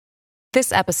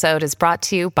This episode is brought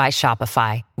to you by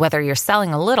Shopify. Whether you're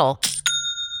selling a little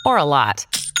or a lot,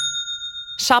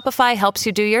 Shopify helps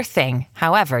you do your thing,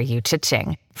 however you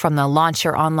cha-ching. From the launch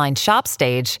your online shop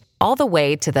stage, all the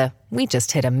way to the we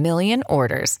just hit 1 million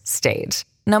orders stage.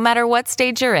 No matter what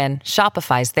stage you're in,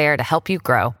 Shopify's there to help you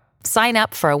grow. Sign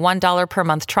up for a $1 per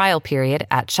month trial period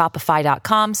at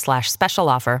shopify.com/special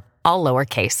offer, all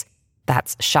lowercase.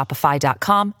 That's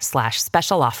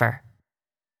shopify.com/special offer.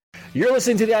 You're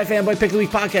listening to the iFanboy Pick of the Week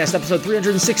podcast, episode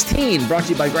 316, brought to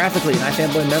you by Graphically and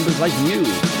iFanboy members like you.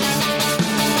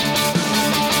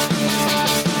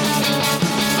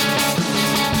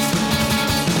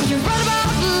 You wrote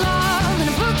about love in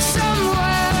a book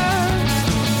somewhere.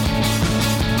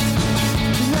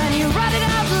 Then you write it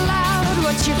out loud,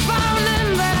 what you found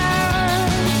in there.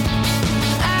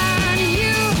 And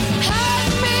you had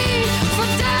me for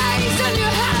days, and you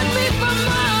had me for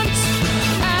months.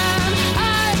 And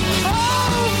I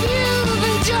hope you've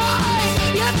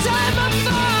enjoyed your time of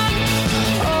fun.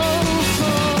 Oh,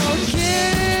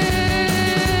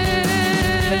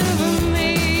 forgive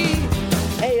me.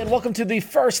 Hey, and welcome to the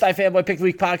first iFanboy Pick of the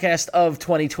Week podcast of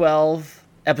 2012,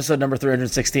 episode number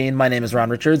 316. My name is Ron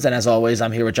Richards, and as always,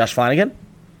 I'm here with Josh Flanagan.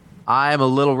 I'm a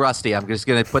little rusty. I'm just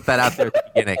going to put that out there at the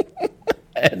beginning.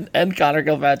 and Conor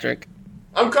Kilpatrick.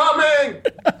 I'm coming!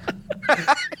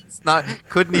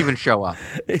 Couldn't even show up.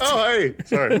 Oh, hey.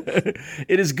 Sorry.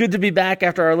 It is good to be back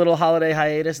after our little holiday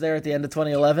hiatus there at the end of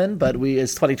 2011, but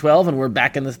it's 2012 and we're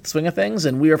back in the swing of things,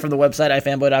 and we are from the website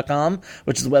ifanboy.com,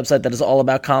 which is a website that is all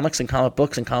about comics and comic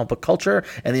books and comic book culture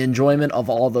and the enjoyment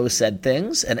of all those said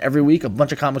things. And every week a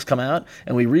bunch of comics come out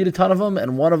and we read a ton of them,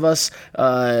 and one of us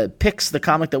picks the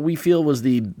comic that we feel was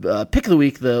the pick of the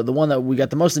week, the one that we got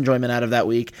the most enjoyment out of that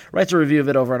week, writes a review of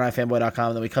it over on ifanboy.com,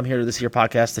 and then we come here to this here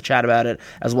podcast to chat about it,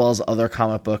 as well as other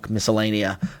comic book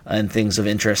miscellanea and things of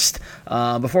interest.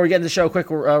 Before we get into the show, quick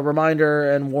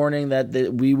reminder and warning that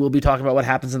we will be talking about what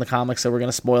happens in the comics, so we're going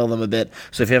to spoil them a bit.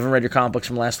 So if you haven't read your comic books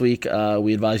from last week,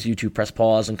 we advise you to press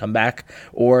pause and come back,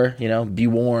 or be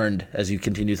warned as you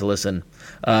continue to listen.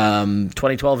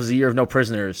 2012 is a year of no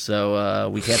prisoners, so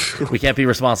we can't be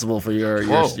responsible for your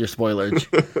spoilage.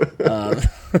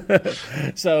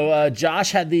 So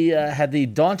Josh had the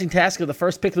daunting task of the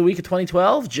first pick of the week of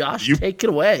 2012. Josh, take it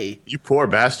away. You poor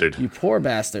bastard. You poor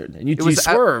bastard. And you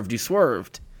swerved. You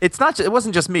swerved. It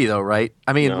wasn't just me though, right?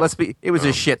 I mean, No. it was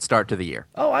a shit start to the year.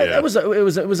 Oh, Yeah. it was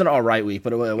an all right week,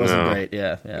 but it wasn't great.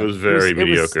 Yeah. It was very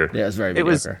mediocre. Yeah, it was very It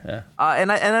was- mediocre. Yeah.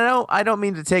 And I don't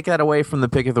mean to take that away from the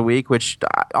pick of the week, which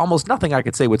almost nothing I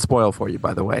could say would spoil for you,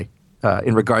 by the way,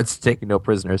 in regards to taking no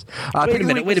prisoners. Wait a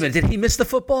minute. Did he miss the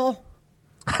football?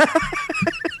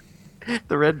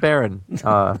 The Red Baron,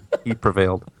 he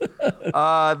prevailed.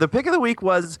 The pick of the week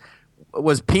was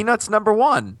Peanuts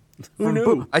 #1. Who knew?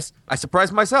 Boom. I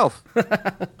surprised myself.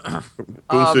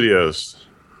 Boom Studios.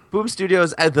 Boom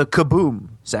Studios at the Kaboom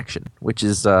section, which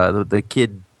is the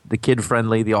kid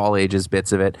friendly, the all ages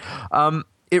bits of it.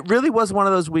 It really was one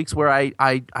of those weeks where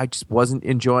I just wasn't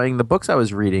enjoying the books I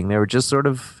was reading. They were just sort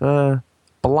of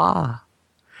blah.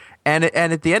 And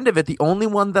at the end of it, the only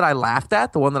one that I laughed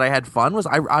at, the one that I had fun, was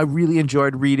I really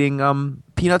enjoyed reading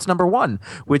Peanuts #1,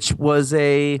 which was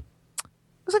like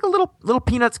a little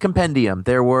Peanuts compendium.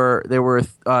 There were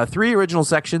 3 original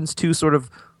sections, 2 sort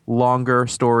of longer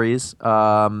stories,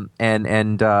 and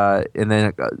then a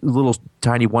little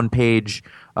tiny 1-page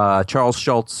Charles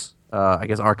Schultz, I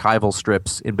guess, archival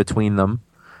strips in between them.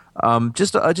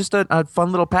 Just a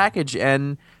fun little package,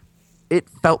 and it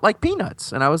felt like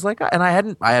Peanuts. And I was like, and I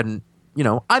hadn't. I'm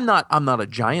not a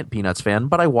giant Peanuts fan,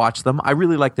 but I watched them. I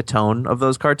really like the tone of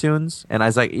those cartoons, and I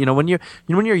was like, when you're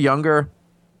younger,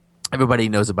 everybody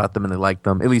knows about them and they like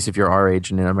them, at least if you're our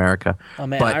age and in America. Oh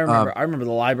man, but, I remember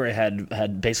the library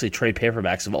had basically trade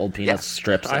paperbacks of old Peanuts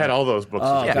strips. I had all those books.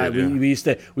 Oh as a god, kid,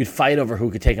 yeah. we'd fight over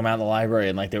who could take them out of the library,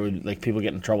 and there would people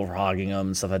get in trouble for hogging them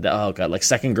and stuff like that. Oh god,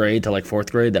 second grade to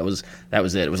 4th grade, that was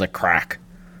it. It was like crack.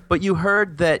 But you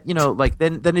heard that,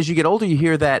 then as you get older, you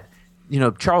hear that,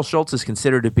 Charles Schultz is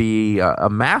considered to be a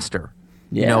master,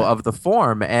 of the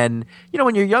form. And,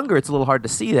 when you're younger, it's a little hard to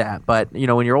see that. But,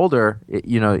 when you're older,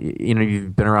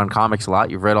 you've been around comics a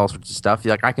lot, you've read all sorts of stuff.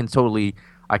 You're like, I can totally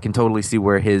see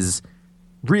where his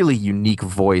really unique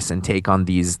voice and take on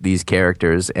these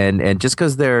characters. And just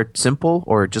because they're simple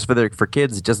or just for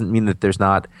kids, it doesn't mean that there's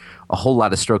not a whole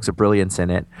lot of strokes of brilliance in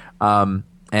it.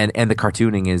 And the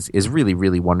cartooning is really,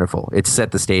 really wonderful. It's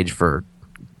set the stage for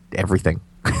everything.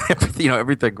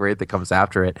 everything great that comes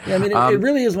after it. Yeah, I mean, it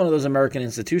really is one of those American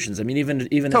institutions. I mean,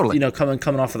 even Totally. if,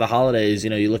 coming off of the holidays,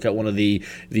 you look at one of the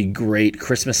great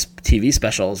Christmas TV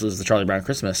specials is the Charlie Brown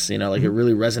Christmas. It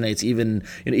really resonates.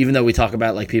 Even though we talk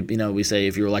about like people, we say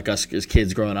if you were like us as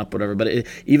kids growing up, whatever. But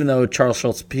even though Charles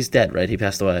Schultz, he's dead, right? He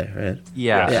passed away, right?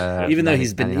 Yeah. Even though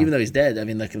he's dead, I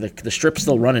mean, the strips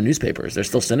still run in newspapers. They're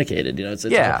still syndicated.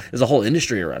 There's a whole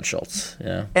industry around Schultz.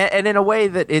 Yeah, and in a way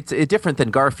that it's different than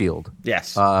Garfield.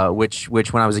 Yes. Which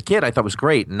when I was a kid I thought was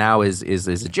great, and now is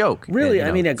a joke. Really, And,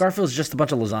 I mean, Garfield's just a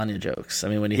bunch of lasagna jokes. I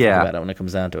mean, when you think about it, when it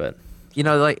comes down to it,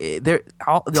 they're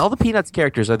all the Peanuts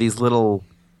characters are these little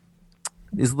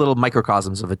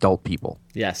microcosms of adult people.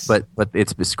 Yes, but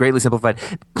it's greatly simplified.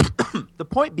 The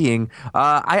point being,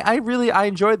 I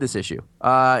enjoyed this issue.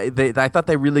 I thought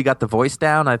they really got the voice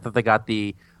down. I thought they got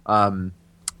the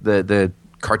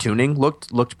cartooning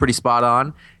looked pretty spot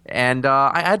on, and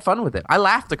I had fun with it. I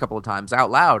laughed a couple of times out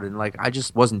loud, and I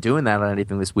just wasn't doing that on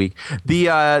anything this week.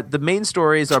 The main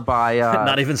stories are by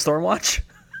not even Stormwatch.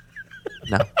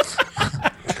 No.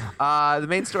 The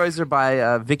main stories are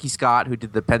by Vicky Scott, who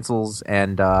did the pencils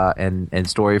and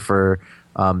story for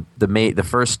the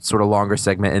first sort of longer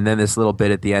segment, and then this little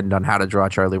bit at the end on how to draw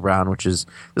Charlie Brown, which is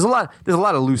there's a lot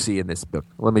of Lucy in this book.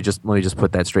 Let me just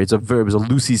put that straight. It was a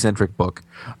Lucy centric book.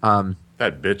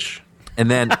 That bitch.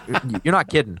 And then you're not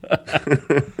kidding.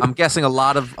 I'm guessing a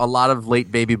lot of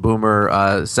late baby boomer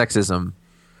sexism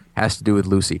has to do with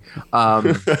Lucy.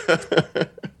 And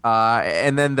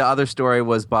then the other story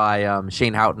was by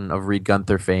Shane Houghton of Reed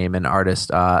Gunther fame and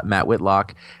artist Matt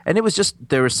Whitlock, and it was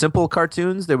there were simple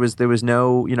cartoons. There was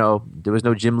no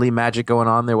Jim Lee magic going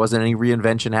on. There wasn't any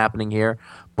reinvention happening here.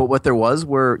 But what there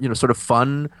were sort of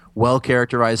fun,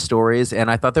 well-characterized stories, and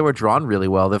I thought they were drawn really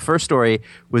well. The first story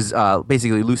was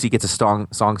basically Lucy gets a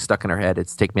song stuck in her head.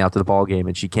 It's "Take Me Out to the Ball Game,"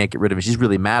 and she can't get rid of it. She's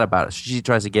really mad about it. She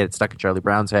tries to get it stuck in Charlie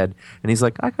Brown's head, and he's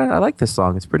like, I like this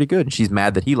song. It's pretty good. And she's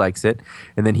mad that he likes it,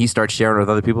 and then he starts sharing it with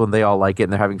other people, and they all like it,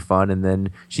 and they're having fun, and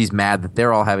then she's mad that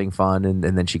they're all having fun, and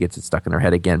then she gets it stuck in her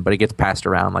head again. But it gets passed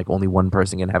around like only one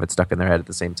person can have it stuck in their head at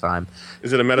the same time.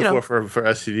 Is it a metaphor for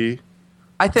STD?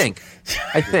 I think.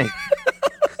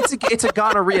 It's a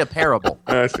gonorrhea parable.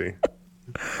 I see.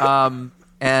 The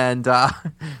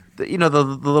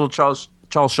little Charles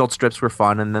Schultz strips were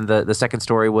fun, and then the second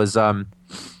story was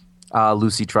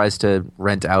Lucy tries to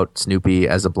rent out Snoopy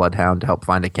as a bloodhound to help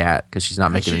find a cat because she's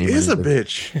not making any money. She is a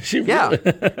bitch. Yeah,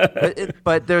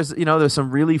 but there's some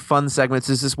really fun segments.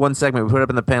 There's this one segment we put up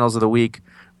in the panels of the week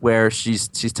where she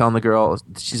tells the girl,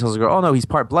 oh no, he's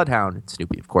part bloodhound. And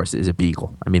Snoopy, of course, is a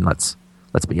beagle. I mean, let's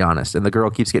be honest. And the girl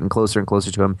keeps getting closer and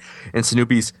closer to him, and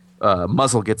Snoopy's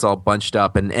muzzle gets all bunched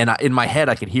up, and in my head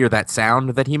I could hear that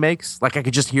sound that he makes. Like I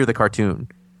could just hear the cartoon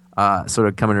sort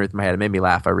of coming into my head. It made me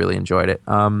laugh. I really enjoyed it.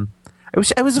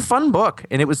 It was a fun book,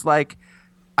 and it was like,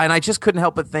 and I just couldn't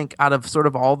help but think, out of sort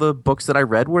of all the books that I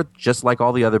read were just like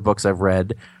all the other books I've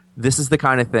read. This is the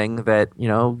kind of thing that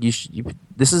there needs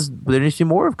to be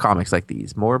more of comics like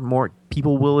these. More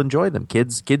people will enjoy them.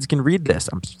 Kids can read this.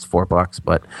 It's $4,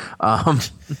 but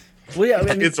Well, yeah, I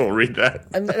mean, kids will read that.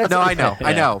 no, I know,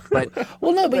 but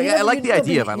I like the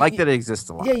idea of it. I like that it exists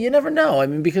a lot. Yeah, you never know. I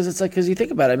mean, because it's like, because you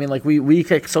think about it. I mean, like we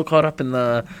get so caught up in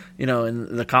the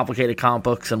in the complicated comic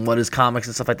books and what is comics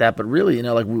and stuff like that. But really,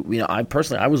 I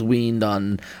personally was weaned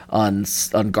on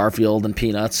Garfield and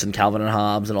Peanuts and Calvin and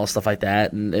Hobbes and all stuff like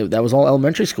that, and that was all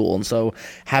elementary school. And so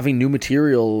having new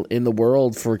material in the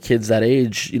world for kids that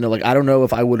age, like I don't know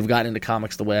if I would have gotten into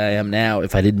comics the way I am now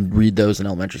if I didn't read those in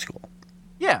elementary school.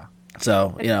 Yeah.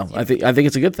 So I think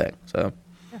it's a good thing. So,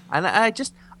 and I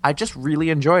just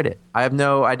really enjoyed it. I have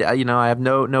no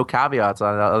caveats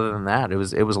on it other than that. It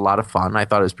was a lot of fun. I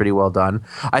thought it was pretty well done.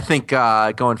 I think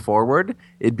going forward,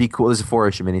 it'd be cool. This is a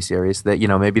 4-issue miniseries that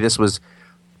maybe this was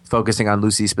focusing on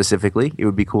Lucy specifically. It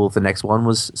would be cool if the next one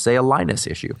was, say, a Linus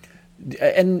issue.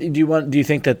 And do you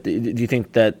think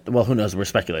that well, who knows, we're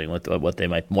speculating what they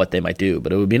might do,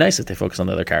 but it would be nice if they focus on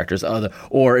the other characters,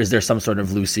 or is there some sort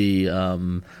of Lucy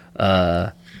industrial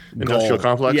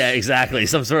complex? Yeah, exactly,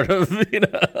 some sort of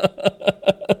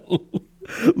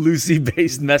Lucy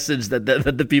based message that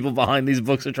the people behind these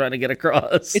books are trying to get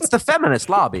across. It's the feminist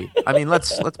lobby. I mean,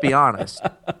 let's be honest.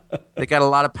 They got a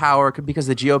lot of power because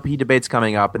the GOP debate's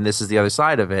coming up, and this is the other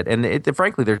side of it. And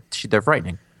frankly, they're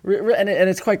frightening. And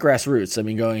it's quite grassroots. I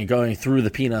mean, going through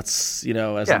the Peanuts,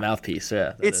 as a mouthpiece.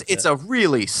 Yeah, it's a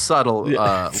really subtle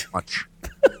launch. I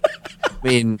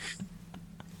mean,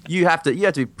 you have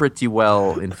to be pretty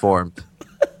well informed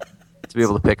to be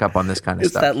able to pick up on this kind of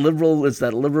stuff. It's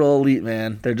that liberal elite,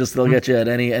 man. They'll get you at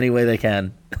any way they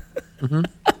can. Mm-hmm.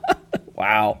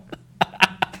 Wow.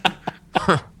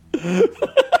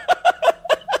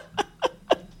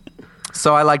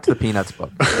 So I liked the Peanuts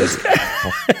book.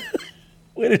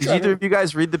 Way to Did try either to- of you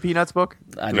guys read the Peanuts book?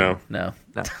 I No. didn't. No.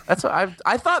 No. That's what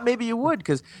I thought maybe you would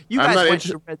because you I'm guys not went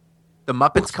to read the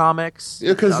Muppets comics.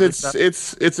 Yeah, because other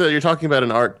stuff. you're talking about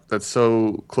an art that's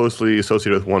so closely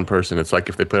associated with one person. It's like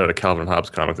if they put out a Calvin and Hobbes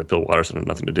comic that Bill Watterson had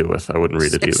nothing to do with, I wouldn't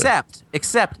read it either.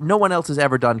 Except no one else has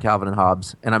ever done Calvin and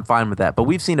Hobbes, and I'm fine with that. But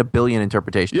we've seen a billion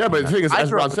interpretations. Yeah, of but that. the thing is, I as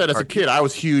grew up Ron with said, as a cartoons. kid, I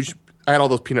was huge. I had all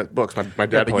those Peanut books. My Yeah, dad but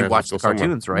probably you has watched them the still somewhere.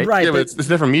 cartoons, right? Right. Yeah, but but- it's a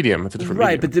different medium. It's a different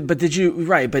Right, medium. but did you?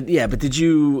 Right, but yeah, but did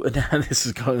you? This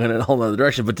is going in a whole other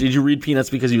direction. But did you read Peanuts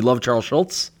because you love Charles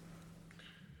Schultz?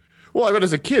 Well, I read it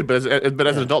as a kid, but as an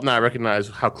adult now, I recognize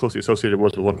how closely associated it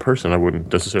was with one person. I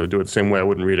wouldn't necessarily do it the same way I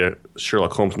wouldn't read a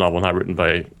Sherlock Holmes novel not written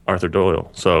by Arthur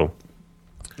Doyle. So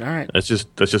All right. that's just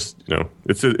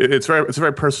it's a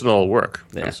very personal work.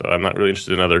 Yeah. And so I'm not really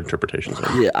interested in other interpretations of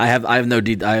it. Yeah, I have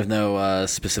no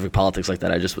specific politics like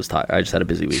that. I just had a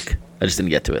busy week. I just didn't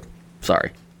get to it.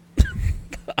 Sorry.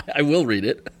 I will read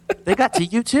it. They got to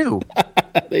you too.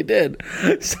 They did.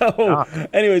 So,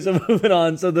 anyway, so moving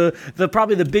on. So the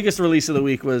probably the biggest release of the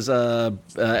week was Ed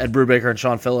Brubaker and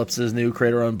Sean Phillips' new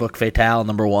creator-owned book Fatale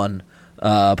 #1,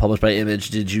 published by Image.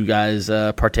 Did you guys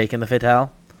partake in the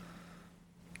Fatale?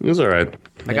 It was all right.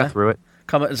 I got through it.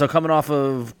 Coming off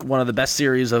of one of the best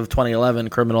series of 2011,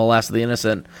 Criminal: Last of the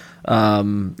Innocent,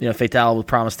 Fatale was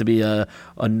promised to be a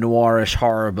noirish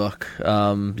horror book.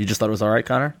 You just thought it was all right,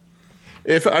 Connor?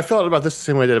 If I felt about this the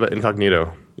same way I did about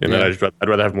Incognito, and Yeah. I'd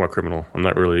rather have more Criminal. I'm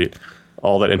not really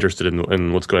all that interested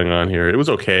in what's going on here. It was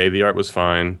okay. The art was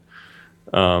fine.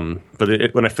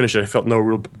 But when I finished it, I felt no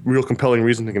real compelling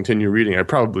reason to continue reading. I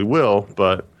probably will,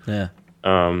 but Yeah.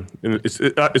 and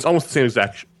it's almost the same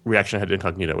exact reaction I had to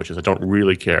Incognito, which is I don't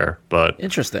really care. But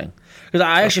Interesting, because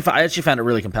I actually found it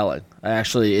really compelling.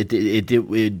 It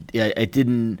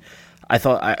didn't. I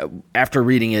thought after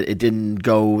reading it, it didn't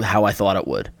go how I thought it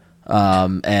would.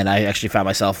 And I actually found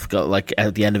myself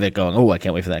at the end of it going, "Oh, I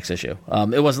can't wait for the next issue."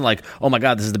 It wasn't like, "Oh my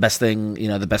God, this is the best thing,"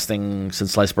 the best thing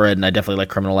since sliced bread. And I definitely like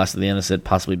Criminal: Last of the Innocent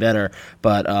possibly better,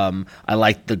 but I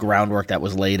liked the groundwork that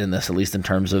was laid in this, at least in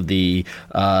terms of the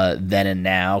then and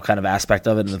now kind of aspect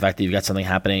of it, and the fact that you've got something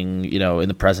happening, in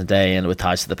the present day and with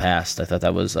ties to the past. I thought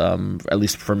that was, at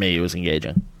least for me, it was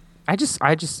engaging. I just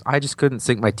couldn't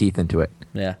sink my teeth into it.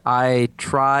 Yeah, I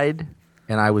tried,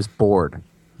 and I was bored.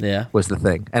 yeah, Was the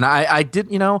thing, and I did.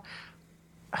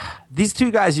 These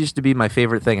two guys used to be my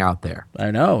favorite thing out there,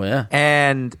 I know. Yeah,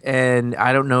 and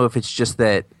I don't know if it's just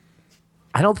that.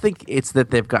 I don't think it's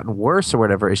that they've gotten worse or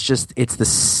whatever. It's just it's the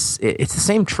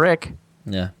same trick.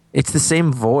 yeah. It's the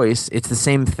same voice. It's the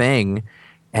same thing,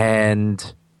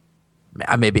 and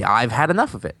maybe I've had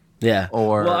enough of it. Yeah.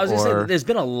 Or- well, I was gonna or- say there's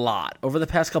been a lot over the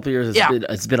past couple of years. Yeah.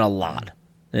 It's been a lot.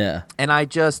 Yeah. And I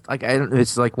just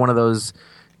it's like one of those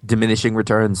diminishing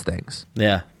returns things.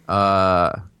 Yeah.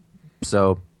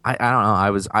 So I don't know.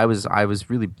 I was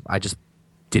really I just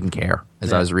didn't care as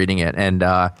Yeah. I was reading it, and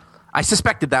I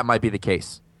suspected that might be the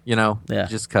case. Yeah.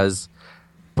 Just because.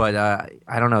 But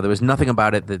I don't know. There was nothing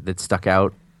about it that stuck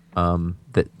out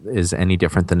that is any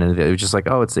different than anything. It was just like,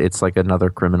 oh, it's like another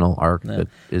criminal arc. Yeah. That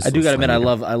is. I do gotta admit, I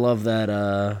slightly love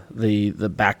that the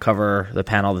back cover, the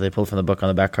panel that they pulled from the book on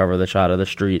the back cover, the shot of the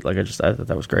street. I thought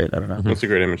that was great. I don't know. it's a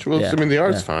great image. Well, Yeah. I mean, the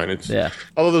art's Yeah. fine. It's Yeah.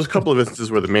 Although there's a couple of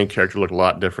instances where the main character looked a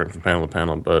lot different from panel to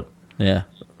panel, but Yeah.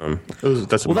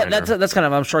 that's a Well, minor. that's kind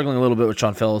of, I'm struggling a little bit with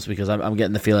Sean Phillips because I'm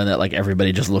getting the feeling that like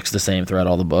everybody just looks the same throughout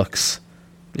all the books.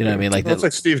 You know what I mean? Like Well, it's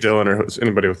like Steve Dillon or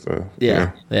anybody with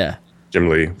yeah. Jim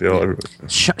Lee. They all,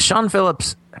 Sean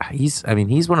Phillips, he's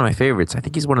one of my favorites. I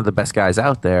think he's one of the best guys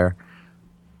out there.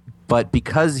 But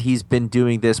because he's been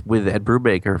doing this with Ed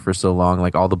Brubaker for so long,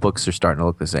 like all the books are starting to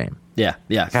look the same. Yeah.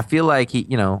 Yeah. I feel like he,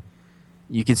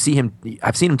 you can see him.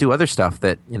 I've seen him do other stuff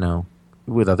that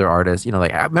with other artists.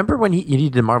 Like I remember when he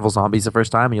did Marvel Zombies the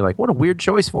first time, and you're like, what a weird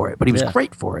choice for it. But he was Yeah.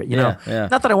 great for it. Yeah, yeah.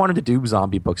 Not that I wanted to do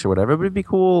zombie books or whatever, but it'd be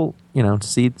cool, to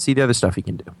see the other stuff he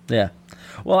can do. Yeah.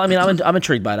 Well, I mean, I'm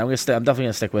intrigued by it. I'm definitely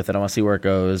gonna stick with it. I want to see where it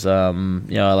goes. I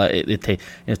like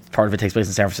part of it takes place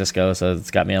in San Francisco, so it's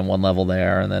got me on one level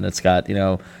there, and then it's got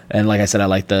and like I said, I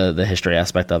like the history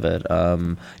aspect of it.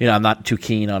 I'm not too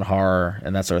keen on horror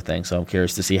and that sort of thing, so I'm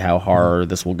curious to see how horror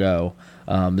this will go.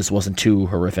 This wasn't too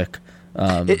horrific.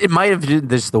 It might have been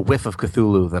there's the whiff of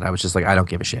Cthulhu that I was just like, I don't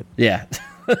give a shit. Yeah.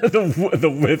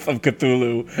 the whiff of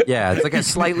Cthulhu. Yeah, it's like a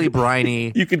slightly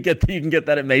briny. You can get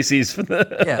that at Macy's for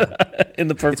the in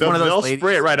the perfect. one of those they'll ladies-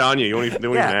 spray it right on you. You won't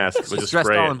even ask. They'll She's just dressed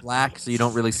spray all in it. black, so you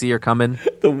don't really see her coming.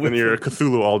 the When you're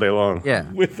Cthulhu all day long. Yeah,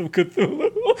 whiff of Cthulhu.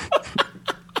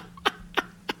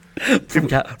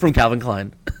 from Calvin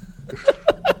Klein.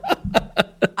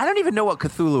 I don't even know what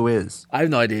Cthulhu is. I have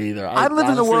no idea either. I live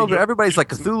in a world where everybody's like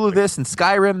Cthulhu this and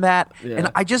Skyrim that, Yeah.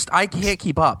 and I can't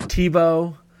keep up.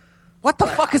 Tebow. What the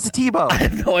fuck is a Tebow? I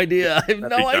have no idea. I have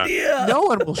no idea. No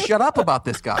one will shut up about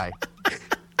this guy.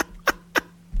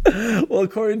 Well,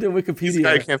 according to This guy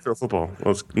Wikipedia, can't throw football.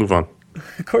 Let's move on.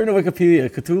 according to Wikipedia,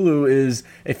 Cthulhu is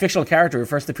a fictional character who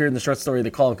first appeared in the short story The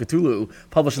Call of Cthulhu,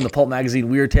 published in the pulp magazine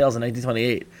Weird Tales in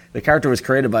 1928. The character was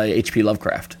created by H.P.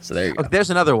 Lovecraft. So there you go. Oh, there's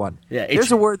another one. Yeah,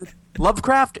 there's a word.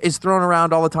 Lovecraft is thrown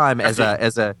around all the time as a.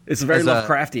 It's very as a-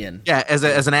 Lovecraftian. Yeah, as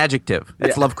an adjective.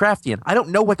 It's Yeah. Lovecraftian. I don't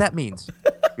know what that means.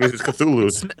 This is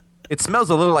Cthulhu. It smells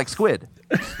a little like squid.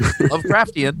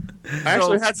 Lovecraftian. I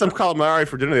actually had some calamari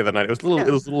for dinner the other night. It was a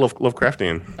little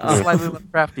Lovecraftian. Slightly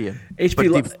Lovecraftian. H.P.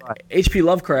 but deep fried. H.P.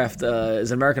 Lovecraft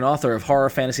is an American author of horror,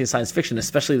 fantasy, and science fiction,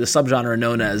 especially the subgenre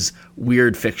known as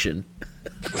weird fiction.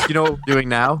 You know what we're doing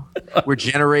now? We're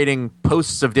generating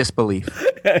posts of disbelief.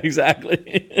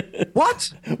 Exactly.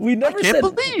 What? We never I can't said.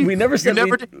 believe. We never said. You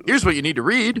never did. Here's what you need to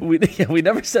read. we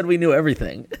never said we knew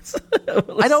everything.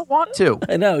 I don't want to.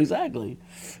 I know exactly.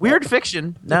 Weird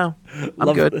fiction. No,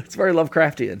 I'm good. It's very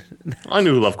Lovecraftian. I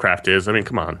knew who Lovecraft is. I mean,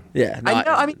 come on. Yeah. No, I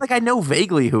know. I mean, like I know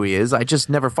vaguely who he is. I just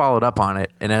never followed up on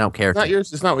it, and I don't care. It's not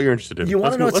yours. It's not what you're interested in. You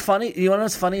want to know Let's what's funny? You want to know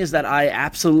what's funny is that I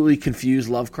absolutely confuse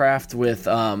Lovecraft with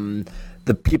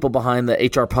the people behind the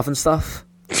HR Puffin stuff.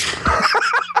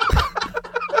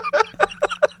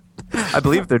 I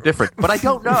believe they're different, but I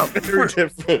don't know. Very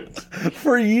different.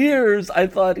 For years, I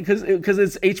thought because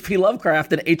it's H.P.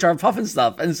 Lovecraft and H.R. Puffin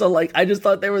stuff, and so like I just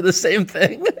thought they were the same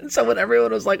thing. And so when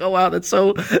everyone was like, "Oh wow, that's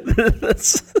so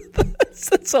that's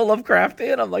so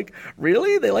Lovecraftian," I'm like,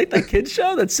 "Really? They like that kids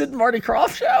show, that Sid and Marty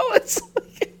Krofft show?" It's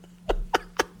like,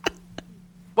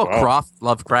 Well, Croft,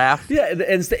 Lovecraft. yeah, and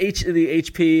it's the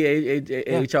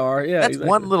HP HR. Yeah, That's exactly.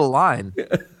 one little line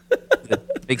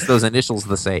that makes those initials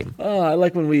the same. Oh, I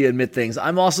like when we admit things.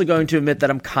 I'm also going to admit that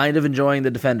I'm kind of enjoying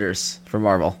the Defenders from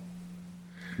Marvel,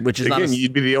 which is Again, not.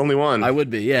 you'd be the only one. I would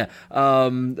be, yeah. I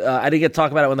didn't get to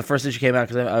talk about it when the first issue came out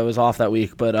because I was off that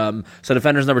week. But so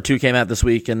Defenders #2 came out this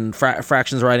week, and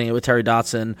Fraction's writing it with Terry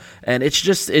Dotson, and it's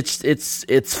just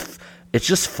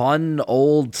fun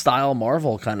old style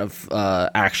Marvel kind of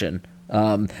action.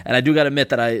 And I do got to admit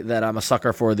that I'm a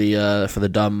sucker for the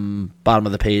dumb bottom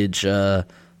of the page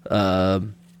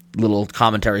little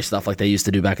commentary stuff like they used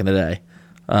to do back in the day,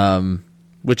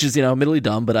 which is admittedly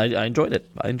dumb, but I enjoyed it.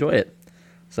 I enjoy it.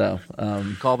 So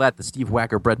Call that the Steve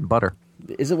Wacker bread and butter.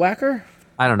 is it Whacker?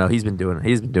 I don't know. He's been doing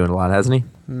a lot, hasn't he?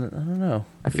 I don't know.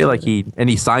 I feel like he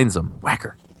signs them.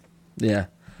 Whacker. Yeah,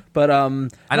 but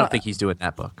I don't think he's doing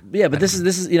that book. Yeah, but this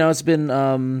is it's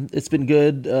been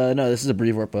good. No, this is a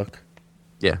Brevoort book.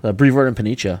 Yeah. Brevoort and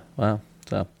Panicia. Wow.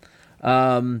 So,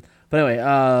 but anyway,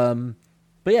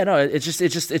 but yeah, no, it's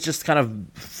just kind of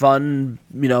fun,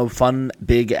 fun,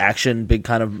 big action, big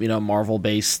kind of Marvel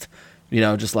based,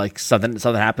 just like something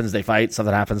happens, they fight,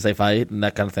 something happens, they fight, and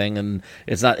that kind of thing. And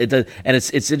it's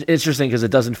interesting because it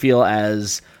doesn't feel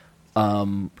as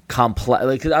complex.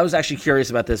 Like, 'cause I was actually curious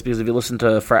about this because if you listen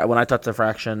to when I talked to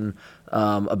Fraction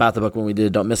about the book when we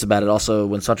did Don't Miss About It, also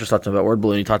when Suntress talked about Word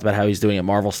Balloon, he talked about how he's doing it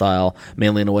Marvel style,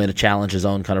 mainly in a way to challenge his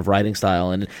own kind of writing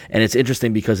style, and it's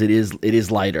interesting because it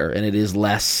is lighter and it is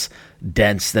less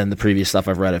dense than the previous stuff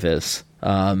I've read of his.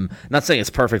 Not saying it's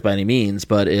perfect by any means,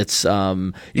 but it's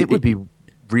It would be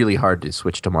really hard to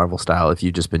switch to Marvel style if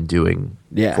you've just been doing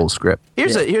full script.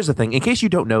 Here's the thing. In case you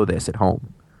don't know this at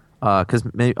home, because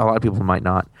a lot of people might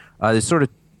not, there's sort of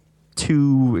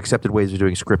two accepted ways of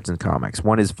doing scripts in comics.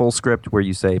 One is full script, where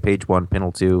you say page 1,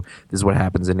 panel 2, this is what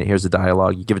happens in it, here's the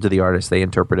dialogue, you give it to the artist, they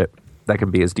interpret it. That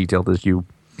can be as detailed as you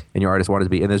and your artist want it to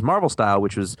be. And there's Marvel style,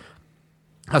 which was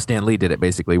how Stan Lee did it,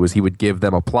 basically, was he would give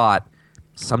them a plot.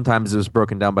 Sometimes it was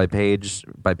broken down by pages.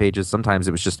 Sometimes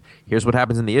it was just, here's what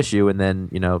happens in the issue, and then,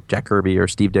 Jack Kirby or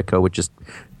Steve Ditko would just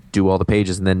do all the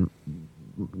pages, and then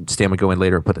Stan would go in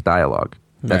later and put the dialogue.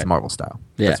 That's Right. Marvel style.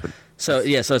 Yeah. That's what, So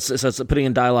it's putting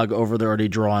in dialogue over the already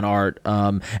drawn art.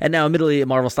 And now, admittedly,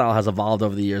 Marvel style has evolved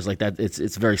over the years. Like that,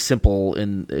 it's very simple.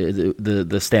 In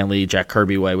the Stan Lee Jack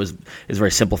Kirby way is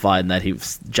very simplified in that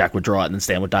Jack would draw it and then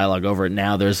Stan would dialogue over it.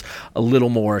 Now there's a little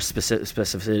more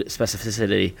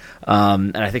specificity.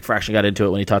 And I think Fraction got into it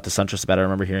when he talked to Suntress about it. I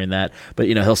remember hearing that. But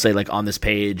he'll say like on this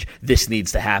page this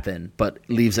needs to happen, but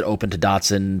leaves it open to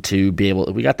Dotson to be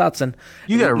able. We got Dotson.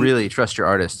 you got to really trust your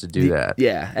artist to do that.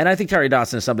 Yeah, and I think Terry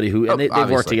Dotson is somebody who and they've worked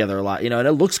obviously. together a lot, and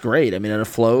it looks great. I mean, and it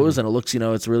flows, and it looks,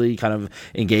 it's really kind of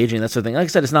engaging. That sort of thing. Like I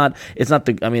said, it's not it's not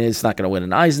going to win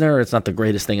an Eisner. It's not the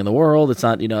greatest thing in the world. It's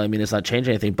not, it's not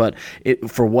changing anything. But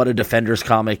for what a Defenders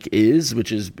comic is,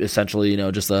 which is essentially,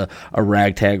 just a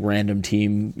ragtag random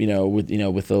team,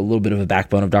 with a little bit of a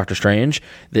backbone of Doctor Strange,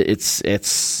 that it's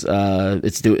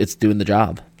doing the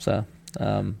job. So.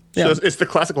 So it's the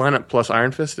classic lineup plus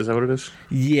Iron Fist. Is that what it is?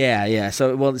 Yeah.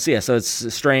 So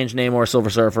it's Strange, Namor, Silver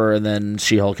Surfer, and then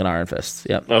She-Hulk and Iron Fist.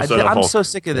 Yep. Oh, so I'm Hulk. so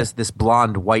sick of this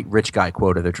blonde white rich guy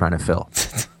quota they're trying to fill.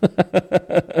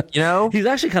 He's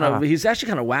actually kind of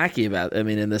wacky about.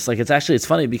 In this, it's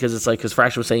funny because it's because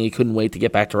Fraction was saying he couldn't wait to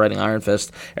get back to writing Iron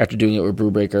Fist after doing it with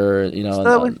Brewbreaker.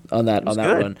 On that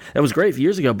one, that was great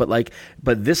years ago.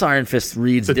 But this Iron Fist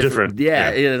reads different.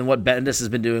 And what Bendis has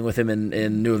been doing with him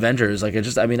in New Avengers,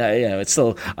 it's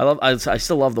still I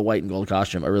still love the white and gold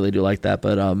costume. I really do like that.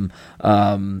 But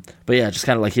just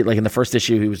kind of like in the first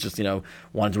issue, he was just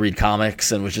wanted to read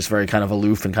comics and was just very kind of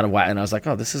aloof and kind of and I was like,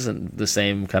 oh, this isn't the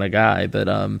same kind of guy. But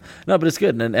no, but it's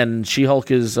good. And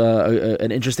She-Hulk is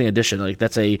an interesting addition. Like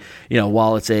that's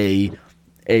while it's a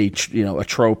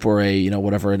trope or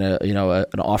whatever in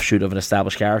an offshoot of an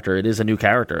established character, it is a new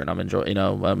character, and I'm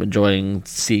enjoying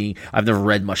seeing. I've never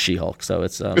read much She-Hulk, so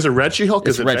it's is it Red She-Hulk?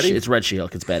 Is it Red? Betty? It's Red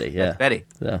She-Hulk. It's Betty. Yeah, It's Betty.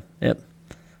 So yep.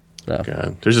 So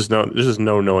God, there's just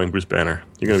no knowing Bruce Banner.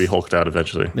 You're gonna be hulked out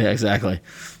eventually. yeah, exactly.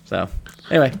 So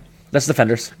anyway, that's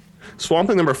Defenders. Swamp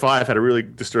Thing number 5 had a really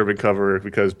disturbing cover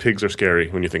because pigs are scary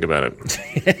when you think about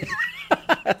it.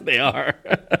 They are.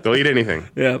 They'll eat anything.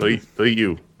 Yeah. They'll eat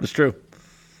you. It's true.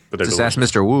 But they're Just ask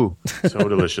delicious. Mr. Wu. So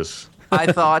delicious.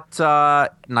 I thought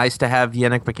nice to have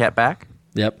Yannick Paquette back.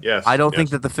 Yep. Yes. I don't yes.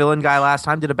 think that the fill-in guy last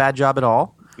time did a bad job at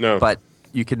all. No. But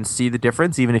you can see the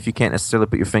difference, even if you can't necessarily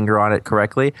put your finger on it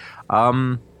correctly.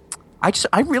 I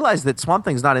realized that Swamp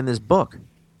Thing's not in this book.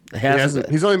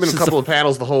 He's only been a couple of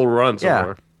panels the whole run so Yeah.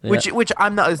 far. Which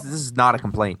I'm not. This is not a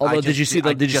complaint. Although, did you see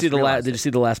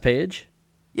the last page?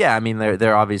 Yeah, I mean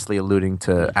they're obviously alluding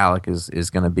to Alec is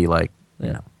going to be like,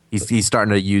 he's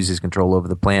starting to use his control over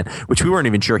the plan, which we weren't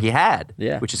even sure he had.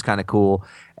 Yeah. Which is kind of cool.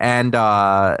 And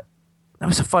that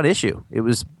was a fun issue. It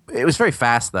was very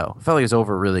fast though. I felt like it was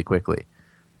over really quickly.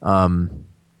 But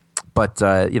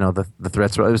the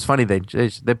threats were. It was funny. They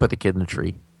put the kid in a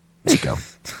tree. There you go.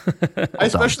 I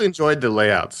especially enjoyed the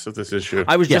layouts of this issue.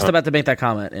 I was just about to make that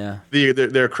comment. Yeah.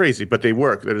 They're crazy, but they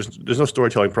work. There's no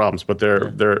storytelling problems, but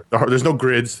there's no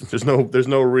grids. There's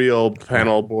no real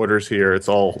panel borders here. It's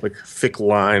all like thick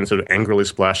lines sort of angrily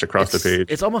splashed across the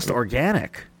page. It's almost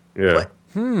organic. Yeah.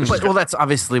 But that's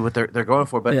obviously what they're going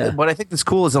for. But what I think is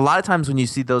cool is a lot of times when you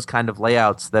see those kind of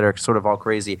layouts that are sort of all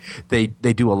crazy, they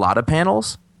do a lot of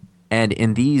panels. And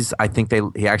in these, I think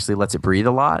he actually lets it breathe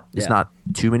a lot. It's not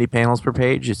too many panels per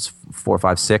page. It's 4,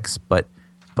 5, 6, but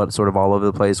sort of all over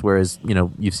the place. Whereas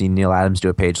you've seen Neil Adams do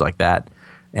a page like that,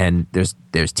 and there's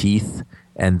teeth,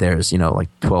 and there's like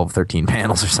 12, 13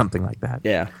 panels or something like that.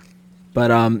 Yeah. But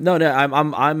no,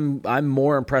 I'm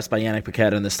more impressed by Yannick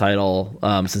Paquette in this title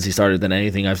since he started than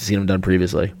anything I've seen him done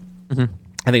previously. Mm-hmm.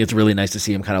 I think it's really nice to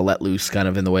see him kind of let loose, kind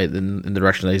of in the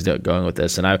direction that he's going with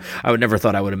this. And I would never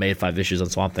thought I would have made 5 issues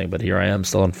on Swamp Thing, but here I am,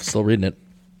 still reading it.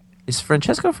 Is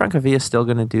Francesco Francavilla still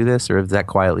going to do this, or has that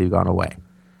quietly gone away?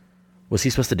 Was he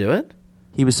supposed to do it?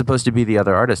 He was supposed to be the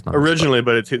other artist on this Originally,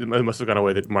 but it must have gone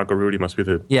away. That Marco Rudy must be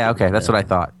the. Yeah, okay, that's what I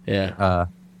thought. Yeah.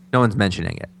 No one's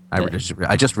mentioning it.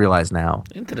 I just realized now.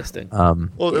 Interesting.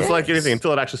 Well, it's like anything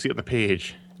until it actually see it on the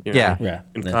page. Yeah.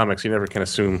 In comics, you never can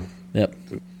assume. Yep.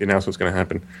 The announcement's going to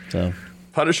happen. So,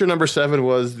 Punisher number 7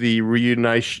 was the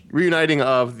reuniting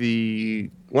of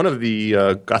one of the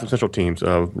Gotham Central teams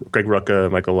of Greg Rucka,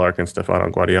 Michael Larkin, Stefano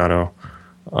Guadiano.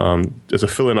 There's a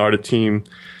fill-in art team.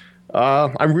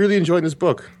 I'm really enjoying this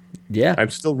book. yeah. I'm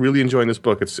still really enjoying this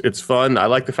book. It's fun. I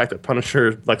like the fact that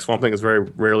Punisher, like Swamp Thing, is very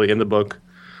rarely in the book.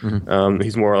 Mm-hmm.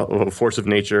 He's more of a force of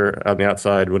nature on the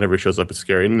outside. Whenever he shows up, it's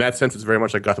scary. In that sense, it's very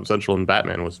much like Gotham Central and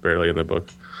Batman was barely in the book.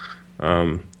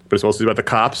 But it's mostly about the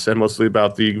cops and mostly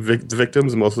about the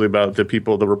victims and mostly about the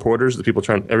people, the reporters, the people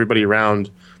everybody around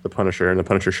the Punisher. And the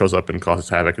Punisher shows up and causes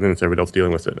havoc, and then it's everybody else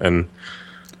dealing with it. And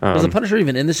was the Punisher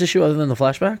even in this issue other than the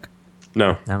flashback?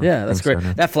 no. Yeah, that's great. So,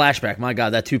 no. That flashback, my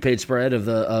God, that 2-page spread of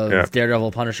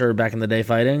Daredevil Punisher back in the day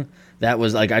fighting. That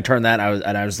was like, I turned that,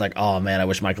 I was like, oh man, I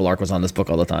wish Michael Lark was on this book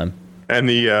all the time. And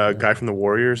the guy from the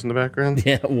Warriors in the background.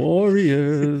 Yeah,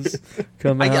 Warriors,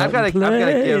 come out I've got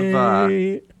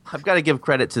to to give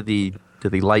credit to the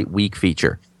Light Week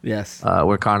feature. Yes.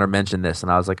 Where Connor mentioned this,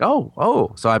 and I was like,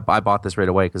 oh. So I bought this right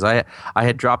away because I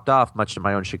had dropped off, much to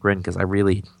my own chagrin, because I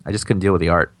just couldn't deal with the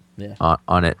art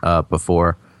on it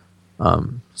before.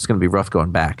 It's going to be rough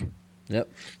going back. Yep.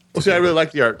 Well, see, I really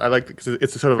like the art. I like it because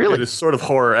it's it is sort of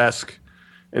horror-esque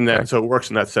in that, so it works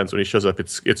in that sense. When he shows up,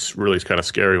 it's really kind of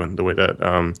scary when the way that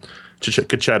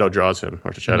Cicciotto draws him,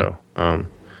 or Cicciotto.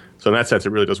 So in that sense, it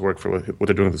really does work for what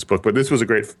they're doing with this book. But this was a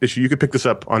great issue. You could pick this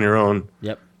up on your own.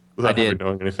 Yep. Without having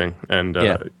knowing anything, and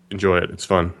enjoy it. It's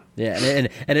fun. Yeah,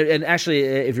 and actually,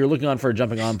 if you're looking on for a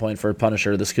jumping on point for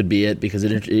Punisher, this could be it, because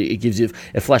it gives you,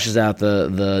 it fleshes out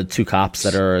the two cops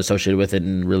that are associated with it,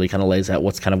 and really kind of lays out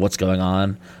what's going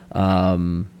on.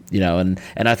 And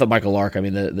I thought Michael Lark, I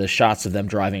mean, the shots of them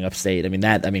driving upstate,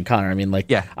 Connor,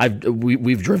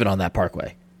 we've driven on that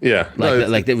parkway. Yeah,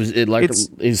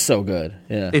 it's so good.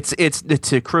 Yeah, it's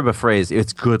to crib a phrase.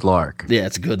 It's good lark. Yeah,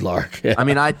 it's good lark. Yeah. I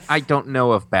mean, I don't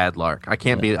know of bad lark. I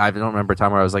can't be. I don't remember a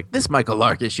time where I was like, this Michael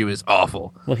Lark issue is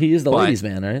awful. Well, he is the ladies'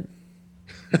 man, right?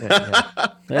 Yeah.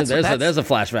 There's a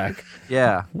flashback.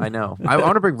 Yeah, I know. I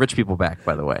want to bring rich people back.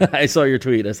 By the way, I saw your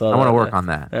tweet. I want to work on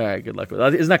that. All right, good luck with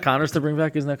that. Isn't that Connor's to bring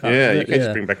back? Isn't that Connor's? Yeah, you can't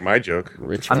just bring back my joke.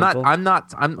 Rich I'm people.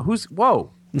 not. Who's?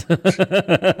 Whoa.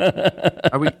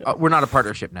 Are we? We're not a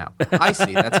partnership now. I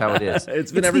see. That's how it is.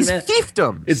 It's been every man.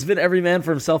 Fiefdoms. It's been every man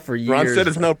for himself for years. Ron said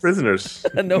it's no prisoners.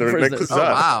 No prisoners. Oh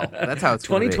wow, that's how it's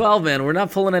 2012, man. We're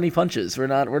not pulling any punches. We're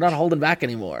not holding back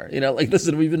anymore.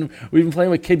 Listen, we've been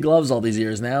playing with kid gloves all these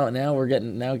years. Now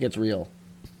it gets real.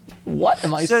 What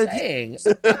am I saying?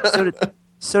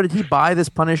 So did he buy this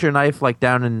Punisher knife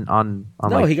down on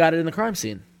No, he got it in the crime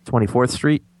scene. 24th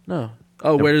Street? No.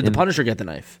 Oh, where did the Punisher get the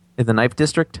knife? In the knife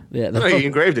district? Yeah. No, he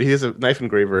engraved it. He has a knife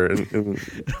engraver.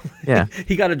 Yeah.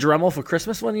 He got a Dremel for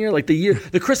Christmas one year,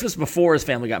 the Christmas before his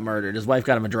family got murdered. His wife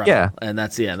got him a Dremel. Yeah. And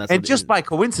that's and just by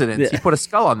coincidence, he put a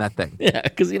skull on that thing. Yeah,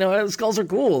 because skulls are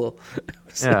cool.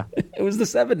 It was the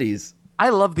 70s. I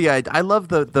love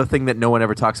the thing that no one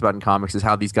ever talks about in comics is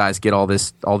how these guys get all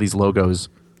these logos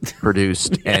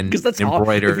produced and that's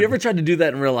embroidered. Hard. If you ever tried to do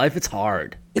that in real life, it's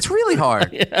hard. It's really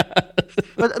hard. Yeah.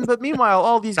 But meanwall,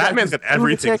 all these Batman's guys, got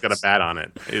everything's got a bat on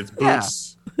it. It's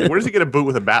boots. Yeah. Where does he get a boot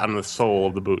with a bat on the sole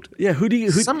of the boot? Yeah,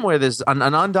 somewhere there's an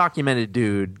undocumented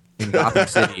dude in Gotham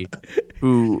City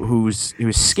who's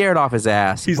scared off his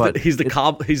ass. He's the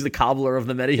cobbler of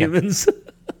the metahumans. Yeah.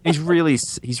 He's really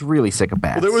sick of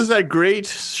bats. Well, there was that great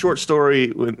short story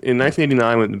in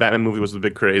 1989 when the Batman movie was the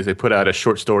big craze. They put out a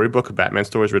short story book of Batman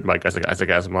stories written by guys like Isaac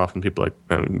Asimov and people like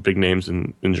big names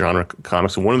in genre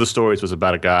comics. And one of the stories was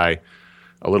about a guy,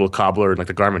 a little cobbler in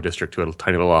the garment district who had a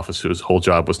tiny little office whose whole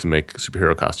job was to make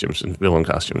superhero costumes and villain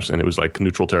costumes. And it was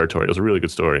neutral territory. It was a really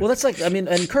good story. Well, that's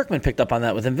and Kirkman picked up on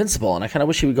that with Invincible. And I kind of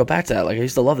wish he would go back to that. I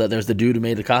used to love that. There's the dude who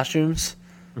made the costumes.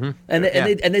 Mm-hmm. And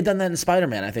they've done that in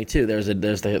Spider-Man, I think, too. There's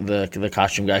the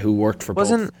costume guy who worked for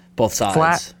both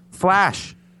sides.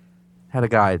 Flash had a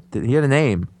guy. He had a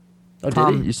name. Oh,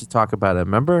 Tom did he? used to talk about it.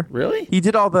 Remember? Really? He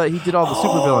did all the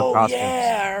supervillain costumes.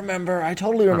 Yeah, I remember. I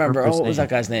totally remember. What was that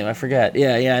guy's name? I forget.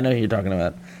 Yeah, I know who you're talking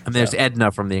about. And there's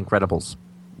Edna from The Incredibles.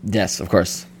 Yes, of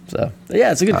course. So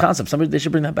yeah, it's a good concept. They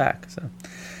should bring that back. So.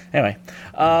 Anyway,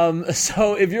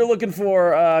 so if you're looking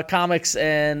for comics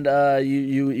and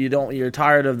you're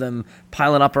tired of them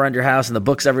piling up around your house and the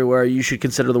books everywhere, you should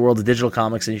consider the world of digital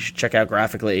comics, and you should check out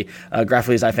Graphically.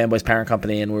 Graphically is iFanboy's parent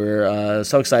company, and we're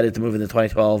so excited to move into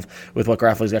 2012 with what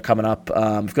Graphically's got coming up.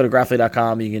 If you go to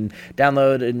graphically.com, you can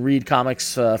download and read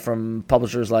comics from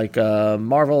publishers like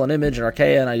Marvel and Image and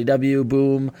Archaea and IDW,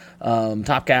 Boom,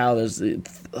 Top Cow. There's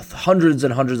hundreds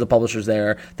and hundreds of publishers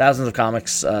there, thousands of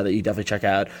comics that you definitely check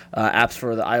out. Apps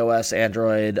for the iOS,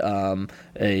 Android,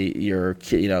 your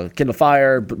Kindle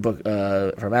Fire book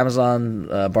from Amazon,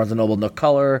 Barnes & Noble, Nook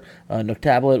Color, Nook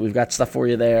Tablet. We've got stuff for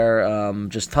you there.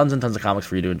 Just tons and tons of comics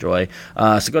for you to enjoy.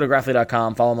 So go to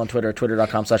graphically.com, follow them on Twitter,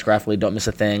 twitter.com/graphically. Don't miss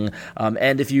a thing.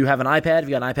 And if you have an iPad, if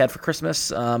you got an iPad for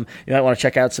Christmas, you might want to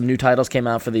check out some new titles came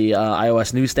out for the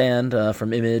iOS newsstand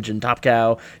from Image and Top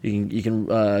Cow. You can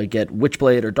get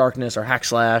Witchblade or Darkness or Hack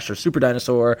Slash or Super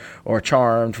Dinosaur or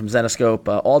Charmed from Zenoscope,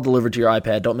 all delivered to your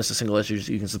iPad. Don't miss a single issue.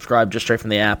 You can subscribe just straight from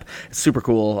the app. It's super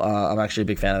cool. I'm actually a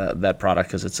big fan of that product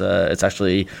because it's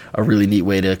actually a really neat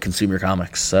way to consume your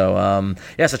comics. So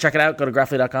so check it out. Go to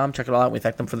graphically.com, check it all out. We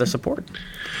thank them for their support.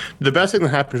 The best thing that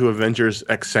happened to Avengers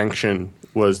X Sanction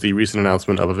was the recent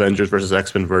announcement of Avengers versus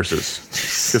X-Men versus,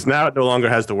 because now it no longer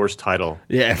has the worst title.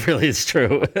 Yeah, it really is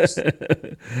true.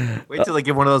 Wait till they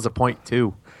give one of those a point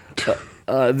too.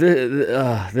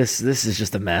 This is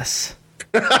just a mess.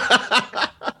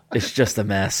 It's just a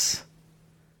mess.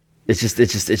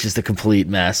 It's just a complete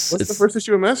mess. What's the first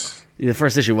issue a mess? The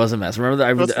first issue was a mess. Remember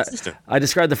that consistent. I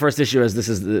described the first issue as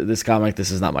this comic.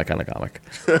 This is not my kind of comic.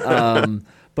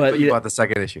 But you bought the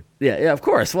second issue. Yeah, of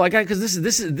course. Well, I got because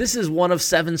this is one of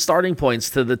 7 starting points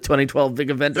to the 2012 big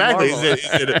event. Exactly. Marvel. Is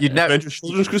it Avengers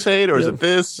Children's Crusade, or is it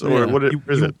this, or what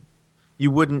is it? You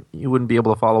wouldn't be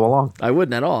able to follow along. I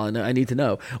wouldn't at all, and I need to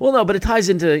know. Well, no, but it ties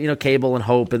into Cable and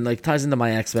Hope, and like ties into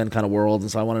my X-Men kind of world,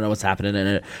 and so I want to know what's happening in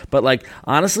it. But like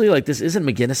honestly, like this isn't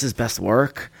McGinnis's best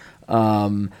work.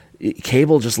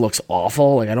 Cable just looks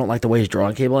awful. Like I don't like the way he's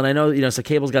drawing Cable, and I know so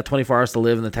Cable's got 24 hours to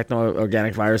live, and the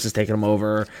techno-organic virus is taking him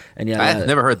over. And I've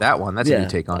never heard that one. That's a new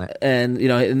take on it. And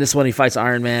in this one he fights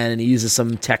Iron Man, and he uses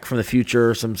some tech from the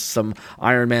future, some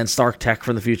Iron Man Stark tech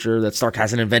from the future that Stark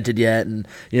hasn't invented yet, and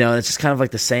it's just kind of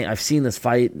like the same. I've seen this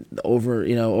fight over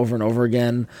and over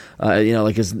again.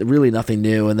 Like it's really nothing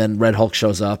new. And then Red Hulk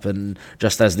shows up, and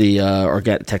just as the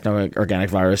techno-organic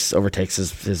virus overtakes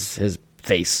his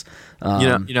face.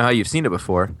 You know how you've seen it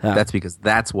before. Yeah. That's because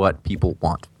that's what people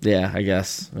want. Yeah, I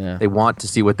guess. Yeah, they want to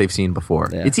see what they've seen before.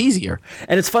 Yeah. It's easier,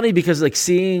 and it's funny because like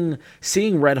seeing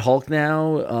Red Hulk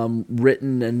now,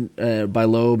 written and by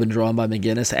Loeb and drawn by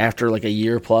McGinnis after like a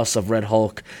year plus of Red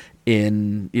Hulk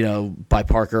in by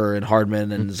Parker and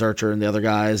Hardman and Zurcher and the other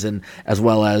guys, and as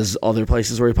well as other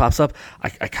places where he pops up. I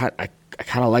kind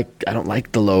of like. I don't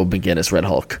like the Loeb McGinnis Red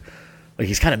Hulk. Like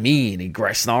he's kind of mean. He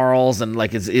snarls and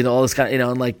like it's all this kind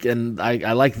of and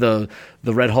I like the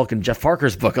Red Hulk in Jeff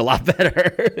Parker's book a lot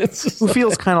better. It's just who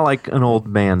feels kind of like an old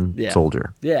man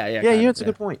soldier. Yeah. That's a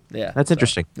good point. Yeah, that's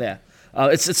interesting. Yeah.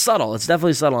 It's subtle. It's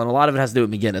definitely subtle, and a lot of it has to do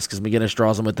with McGinnis because McGinnis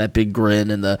draws him with that big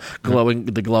grin and the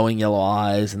glowing yellow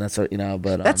eyes, and that's what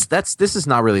But this is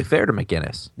not really fair to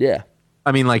McGinnis. Yeah.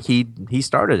 I mean, like he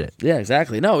started it. Yeah,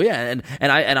 exactly. No, yeah,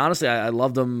 and honestly, I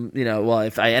loved him.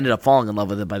 If I ended up falling in love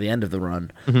with it by the end of the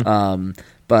run. Mm-hmm.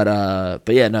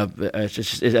 But yeah, no, it's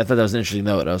just, I thought that was an interesting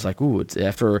note. I was like, ooh, it's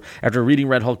after reading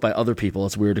Red Hulk by other people,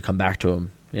 it's weird to come back to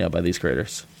him, by these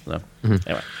creators. So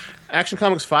anyway. Action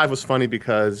Comics 5 was funny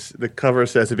because the cover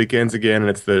says it begins again,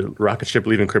 and it's the rocket ship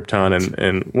leaving Krypton,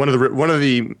 and one of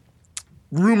the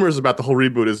rumors about the whole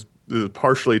reboot is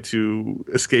partially to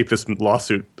escape this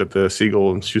lawsuit that the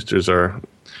Siegel and Schusters are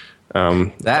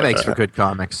that makes for good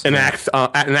comics. Enacted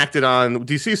on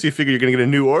DC, so you figure you're going to get a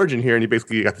new origin here, and you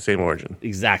basically got the same origin.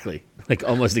 Exactly. Like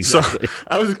almost exactly.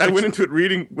 So I went into it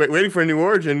waiting for a new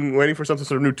origin, waiting for some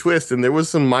sort of new twist, and there was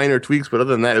some minor tweaks, but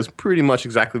other than that, it was pretty much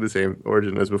exactly the same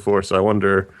origin as before. So I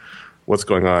wonder what's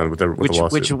going on with the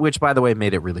lawsuit. Which, by the way,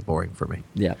 made it really boring for me.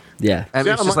 Yeah. I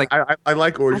mean, it's just I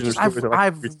like origins.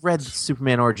 I've read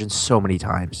Superman origins so many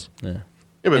times. Yeah.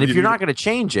 And if you're not going to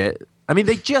change it, I mean,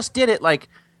 they just did it like.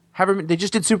 They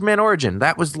just did Superman Origin.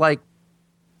 That was like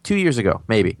 2 years ago,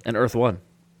 maybe. And Earth 1.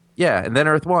 Yeah, and then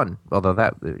Earth 1. Although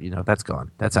that's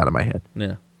gone. That's out of my head.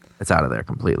 Yeah, it's out of there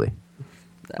completely.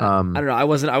 I don't know. I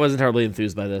wasn't terribly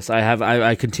enthused by this.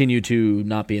 I continue to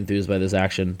not be enthused by this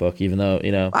action book, even though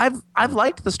I've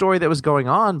liked the story that was going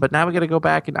on, but now we got to go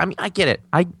back and I mean I get it.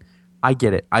 I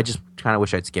get it. I just kind of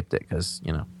wish I'd skipped it because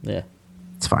yeah,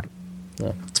 it's fine.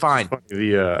 Yeah. It's fine.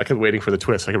 I kept waiting for the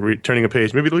twist. I kept turning a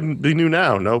page. Maybe it'll be new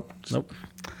now. Nope.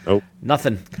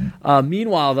 Nothing.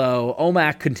 Meanwhile, though,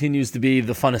 OMAC continues to be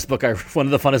the funnest book. One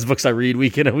of the funnest books I read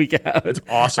week in and week out. It's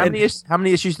awesome. How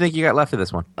many issues do you think you got left of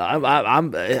this one?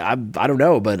 I don't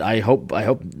know, but I hope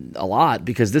a lot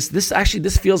because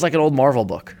this feels like an old Marvel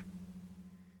book.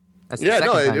 It's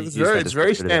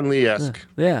very Stan Lee-esque.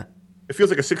 Yeah. It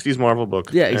feels like a 60s Marvel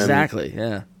book. Yeah, exactly.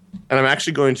 And I'm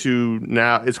actually going to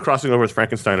now. It's crossing over with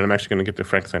Frankenstein, and I'm actually going to get the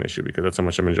Frankenstein issue because that's how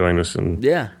much I'm enjoying this. And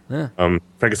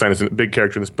Frankenstein is a big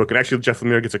character in this book, and actually Jeff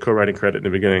Lemire gets a co-writing credit in the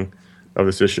beginning of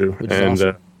this issue. Which is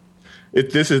awesome.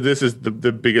 This is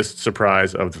the biggest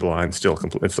surprise of the line. It still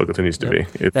continues to be.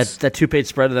 It's, that 2-page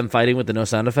spread of them fighting with the no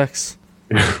sound effects.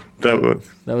 that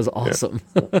was awesome.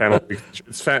 Yeah.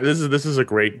 This is a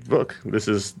great book.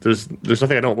 There's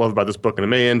nothing I don't love about this book, and it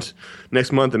may end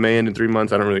next month. It may end in 3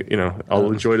 months. I don't really,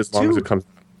 I'll enjoy it as long as it comes.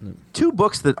 2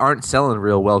 books that aren't selling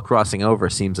real well crossing over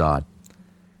seems odd.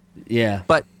 Yeah,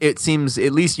 but it seems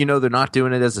at least they're not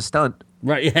doing it as a stunt.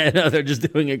 Right? Yeah, no, they're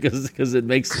just doing it because it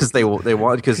makes they want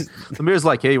because Lemire's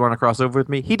like, hey, you want to cross over with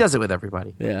me? He does it with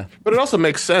everybody. Yeah, but it also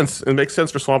makes sense. It makes sense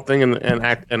for Swamp Thing and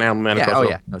Animal Man to cross over.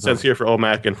 Yeah, no, sense here for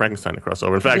OMAC and Frankenstein to cross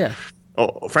over. In fact,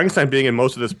 Frankenstein being in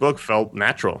most of this book felt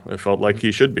natural. It felt like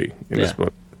he should be in this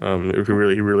book. He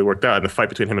really worked out, and the fight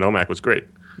between him and OMAC was great.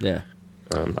 Yeah,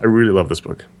 I really love this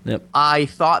book. Yep. I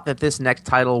thought that this next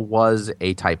title was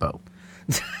a typo.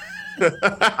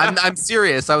 I'm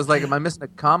serious. I was like, am I missing a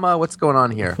comma? What's going on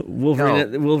here?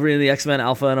 Wolverine and the X-Men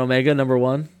Alpha and Omega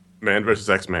 #1. Man versus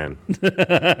X-Man.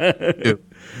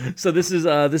 So this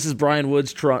is Brian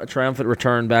Wood's triumphant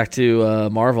return back to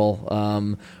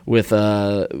Marvel with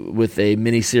a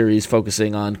miniseries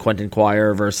focusing on Quentin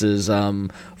Quire versus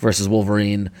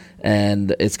Wolverine,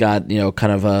 and it's got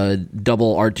kind of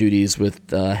double art duties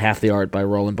with half the art by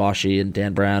Roland Boschi and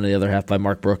Dan Brown, and the other half by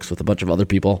Mark Brooks with a bunch of other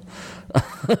people.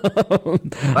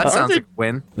 That sounds like a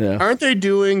win. Yeah. Aren't they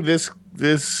doing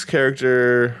this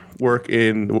character work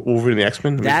in Wolverine and the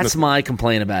X-Men? That's my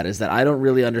complaint about it, is that I don't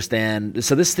really understand.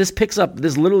 So this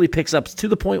literally picks up to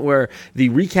the point where the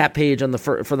recap page on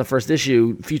from the first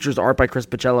issue features art by Chris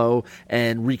Pacello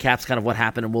and recaps kind of what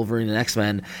happened in Wolverine and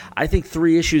X-Men. I think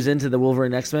 3 issues into the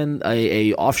Wolverine and X-Men,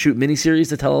 a offshoot miniseries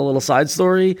to tell a little side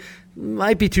story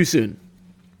might be too soon.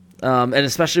 And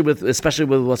especially with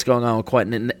what's going on with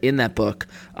Quentin in that book,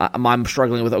 I'm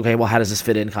struggling with, okay, well, how does this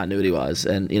fit in continuity-wise,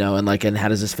 and how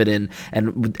does this fit in,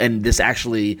 and this I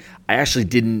actually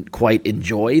didn't quite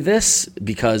enjoy this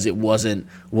because it wasn't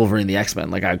Wolverine the X-Men.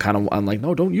 Like I'm like,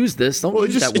 no, don't use this, don't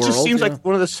use that world. It just seems like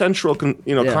one of the central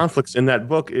conflicts in that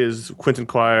book is Quentin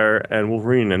Quire and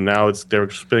Wolverine, and now they're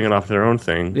spinning it off their own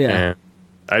thing. Yeah. And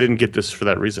I didn't get this for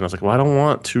that reason. I was like, well, I don't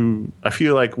want to. I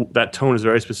feel like that tone is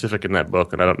very specific in that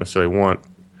book, and I don't necessarily want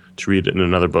to read it in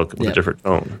another book with a different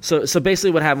tone. So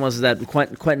basically, what happened was that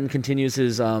Quentin continues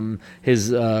his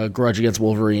grudge against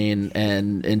Wolverine,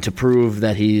 and to prove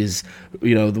that he's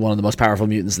one of the most powerful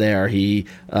mutants there, he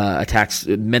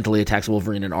mentally attacks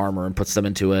Wolverine in armor and puts them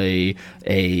into a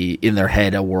in their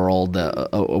head a world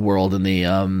in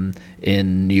the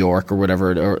in New York or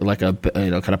whatever, or like a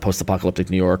kind of post-apocalyptic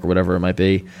New York or whatever it might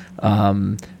be.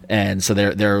 And so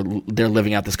they're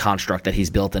living out this construct that he's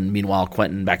built, and meanwhile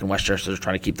Quentin back in Westchester is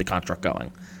trying to keep the construct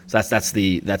going. So that's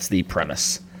the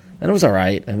premise, and it was all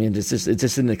right. I mean, it just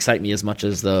didn't excite me as much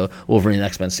as the Wolverine and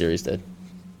X-Men series did.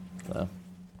 So.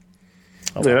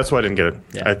 Yeah, that's why I didn't get it.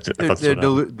 Yeah.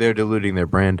 They're diluting their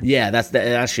brand. Yeah,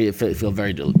 actually it feels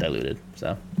very diluted.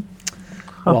 So,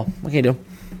 well, what can you do?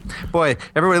 Boy,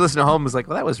 everybody listening at home was like,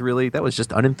 "Well, that was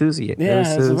just unenthusiastic." Yeah,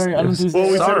 it's very unenthusiastic.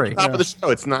 Well, we said sorry. at the top of the show,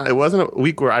 it wasn't a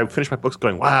week where I finished my books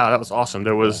going, "Wow, that was awesome."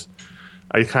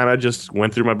 I kind of just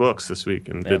went through my books this week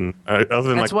and didn't. Other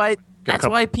than that's why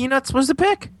Peanuts was the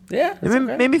pick. Yeah,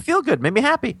 it made me feel good, made me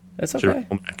happy. That's okay.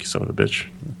 Sure, you son of a bitch.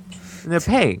 And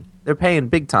they're paying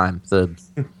big time. The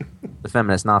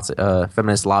feminist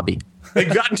feminist lobby.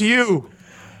 They've gotten to you.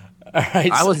 All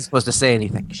right, I wasn't supposed to say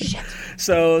anything. Shit.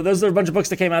 So those are a bunch of books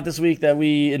that came out this week that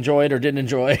we enjoyed or didn't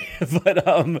enjoy. But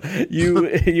you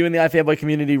in the iFanboy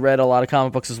community read a lot of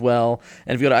comic books as well.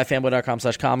 And if you go to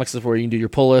ifanboy.com/comics, is where you can do your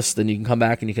pull list. Then you can come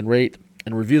back and you can rate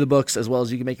and review the books, as well as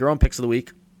you can make your own picks of the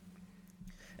week.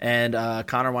 And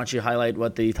Connor, why don't you highlight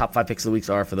what the top 5 picks of the week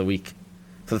are for the week,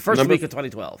 for the first week of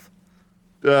 2012?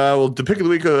 Well, the pick of the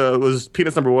week was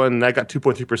Peanuts number 1. And that got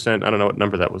 2.3%. I don't know what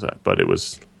number that was at, but it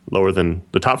was lower than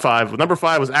the top 5. Number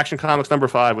 5 was Action Comics number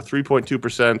 5 with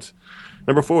 3.2%.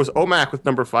 Number 4 was OMAC with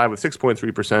number 5 with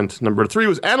 6.3%. Number 3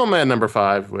 was Animal Man number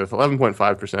 5 with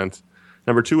 11.5%.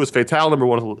 Number 2 was Fatale number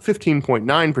 1 with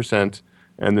 15.9%.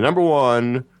 And the number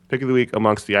 1 pick of the week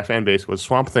amongst the iFan base was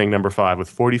Swamp Thing number 5 with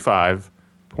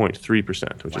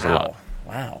 45.3%, which is a lot.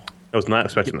 Wow. I was not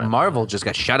expecting that. Marvel just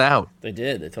got shut out. They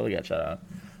did. They totally got shut out.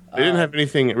 They didn't have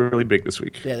anything really big this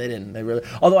week. Yeah, they didn't. They really.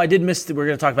 Although I did miss. We're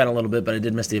going to talk about it a little bit, but I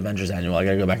did miss the Avengers annual. I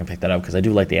got to go back and pick that up because I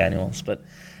do like the annuals. But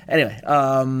anyway,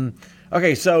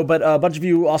 okay. So, but a bunch of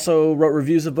you also wrote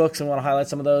reviews of books and want to highlight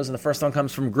some of those. And the first one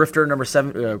comes from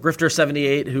Grifter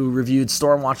 78, who reviewed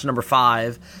Stormwatch number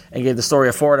 5 and gave the story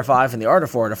a 4 out of 5 and the art a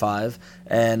 4 out of 5.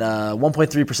 And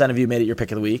 1.3% of you made it your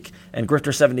pick of the week. And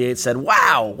Grifter 78 said,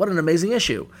 "Wow, what an amazing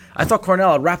issue! I thought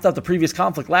Cornell had wrapped up the previous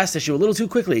conflict last issue a little too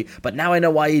quickly, but now I know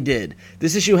why he did.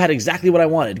 This issue had exactly what I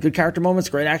wanted: good character moments,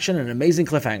 great action, and an amazing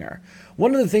cliffhanger.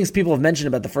 One of the things people have mentioned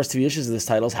about the first 2 issues of this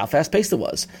title is how fast-paced it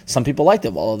was. Some people liked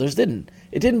it, while others didn't.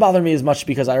 It didn't bother me as much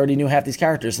because I already knew half these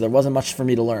characters, so there wasn't much for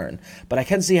me to learn. But I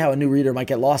can see how a new reader might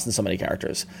get lost in so many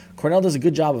characters. Cornell does a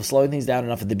good job of slowing things down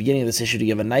enough at the beginning of this issue to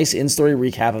give a nice in-story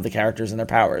recap of the characters and their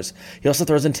powers. He also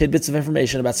throws in tidbits of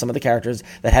information about some of the characters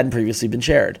that hadn't previously been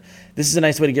shared. This is a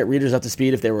nice way to get readers up to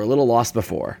speed if they were a little lost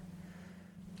before."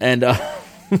 And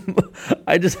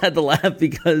I just had to laugh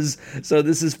because, so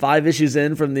this is 5 issues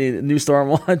in from the new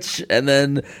Stormwatch, and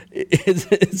then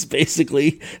it's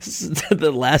basically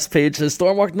the last page says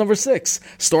Stormwatch number 6,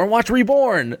 Stormwatch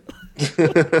Reborn.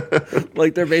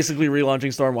 Like they're basically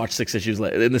relaunching Stormwatch 6 issues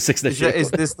later in the 6th issue.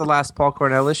 Is this the last Paul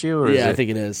Cornell issue? Or yeah, I think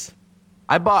it is.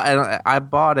 I bought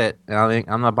it, and I think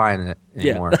I'm not buying it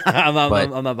anymore. Yeah, I'm not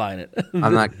buying it.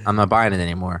 I'm not buying it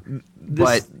anymore.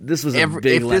 This was a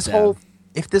big letdown.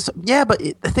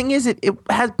 the thing is, it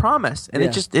had promise, and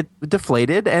it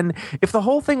deflated. And if the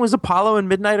whole thing was Apollo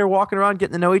and Midnighter walking around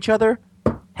getting to know each other,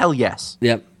 hell yes.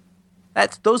 Yep.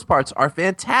 Those parts are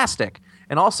fantastic.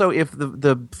 And also, if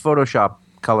the Photoshop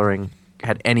coloring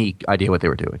had any idea what they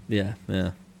were doing. Yeah.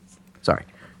 Sorry.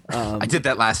 I did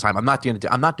that last time. I'm not doing it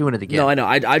again. No, I know.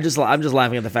 I'm just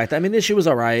laughing at the fact that, I mean, the issue was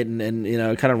all right, and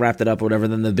it kind of wrapped it up or whatever.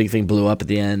 Then the big thing blew up at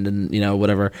the end, and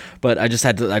whatever. But I just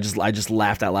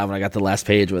laughed out loud when I got to the last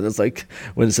page when it's like,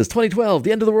 when it says 2012,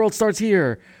 the end of the world starts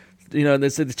here. They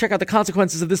said, check out the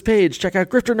consequences of this page. Check out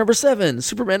Grifter number 7,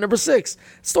 Superman number 6,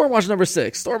 Stormwatch number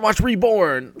 6, Stormwatch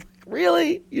Reborn.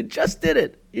 Really? You just did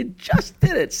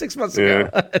it 6 months ago.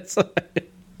 It's like,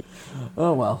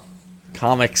 oh well,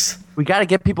 comics. We got to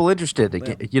get people interested.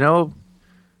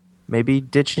 Maybe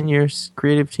ditching your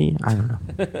creative team. I don't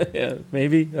know. Yeah,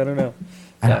 maybe. I don't know.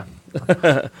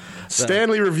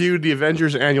 Stanley reviewed the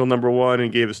Avengers Annual #1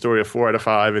 and gave the story a 4 out of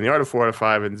 5 and the art a 4 out of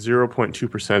 5, and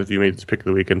 0.2% of you made this pick of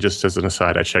the week. And just as an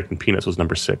aside, I checked, and Peanuts was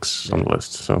number 6 on the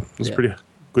list. So it's pretty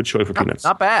good showing for Peanuts.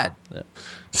 Not bad. Yeah.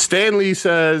 Stanley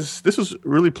says, this was a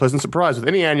really pleasant surprise. With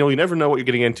any annual, you never know what you're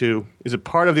getting into. Is it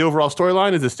part of the overall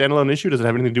storyline? Is it a standalone issue? Does it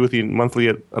have anything to do with the monthly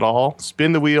at all?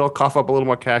 Spin the wheel, cough up a little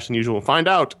more cash than usual, and find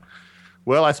out.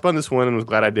 Well, I spun this one and was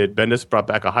glad I did. Bendis brought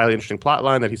back a highly interesting plot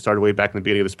line that he started way back in the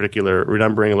beginning of this particular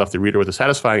renumbering and left the reader with a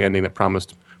satisfying ending that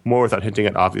promised more without hinting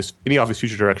at any obvious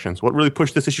future directions. What really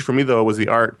pushed this issue for me, though, was the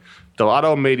art.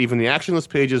 Delato made even the actionless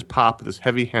pages pop with this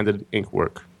heavy-handed ink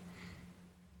work.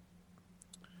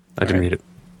 I didn't read it.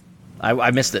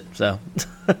 I missed it, so.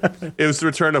 It was the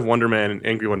return of Wonder Man and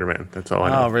Angry Wonder Man. That's all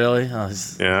I know. Oh, really?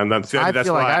 Yeah, and that's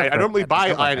why I normally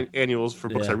buy annuals for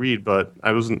books I read, but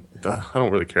I wasn't. I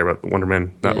don't really care about Wonder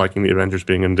Man not liking the Avengers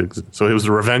being into. So it was the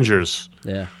Revengers.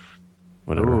 Yeah.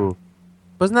 Whatever. Ooh.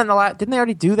 Wasn't that in the last? Didn't they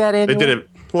already do that annual? They did it.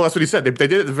 Well, that's what he said. They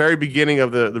did it at the very beginning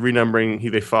of the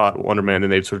renumbering. They fought Wonder Man,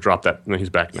 and they sort of dropped that, and then he's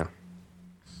back now.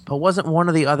 But wasn't one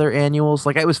of the other annuals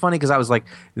like? It was funny because I was like,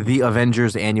 the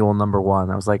Avengers Annual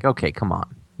 #1. I was like, okay, come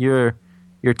on, you're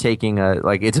taking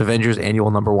it's Avengers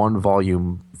Annual #1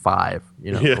 Volume 5.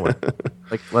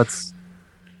 Like let's.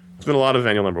 It's been a lot of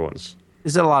annual #1s.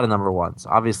 Is it a lot of #1s?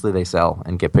 Obviously, they sell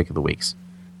and get pick of the weeks.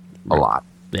 A lot.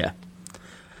 Yeah.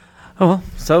 Oh well,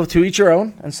 so to each your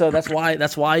own, and so that's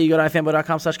why you go to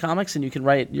ifanboy.com/comics, and you can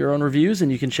write your own reviews,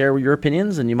 and you can share your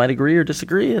opinions, and you might agree or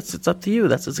disagree. It's up to you.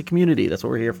 It's a community. That's what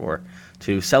we're here for,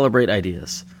 to celebrate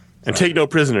ideas. And take no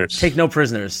prisoners. Take no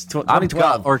prisoners.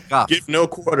 2012 or guff. Give no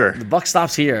quarter. The buck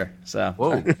stops here. So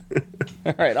whoa.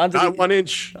 All right, on to Not 1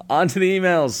 inch. On to the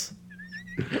emails.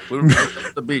 We're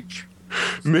at the beach.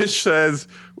 Mish says,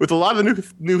 with a lot of the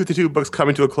new 52 books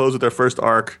coming to a close with their first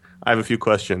arc, I have a few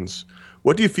questions.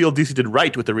 What do you feel DC did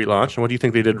right with the relaunch, and what do you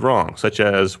think they did wrong, such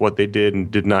as what they did and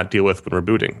did not deal with when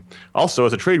rebooting? Also,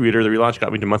 as a trade reader, the relaunch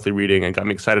got me to monthly reading and got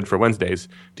me excited for Wednesdays.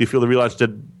 Do you feel the relaunch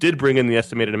did bring in the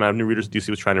estimated amount of new readers DC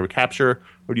was trying to recapture,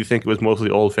 or do you think it was mostly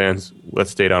old fans that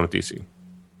stayed on with DC?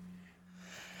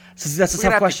 So that's a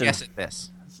tough question. Guess at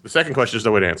this. The second question is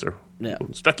no way to answer. Yeah.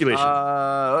 Speculation.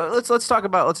 Let's talk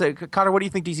about. Let's say, Connor, what do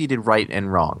you think DC did right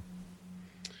and wrong?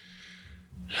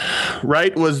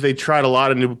 Right was they tried a lot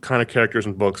of new kind of characters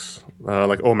in books,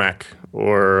 like OMAC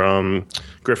or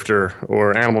Grifter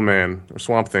or Animal Man or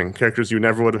Swamp Thing, characters you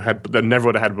never would have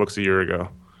had books a year ago.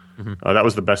 Mm-hmm. That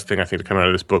was the best thing I think to come out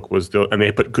of this book and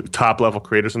they put top level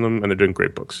creators in them, and they're doing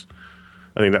great books.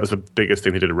 I think that was the biggest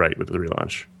thing they did right with the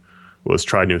relaunch, was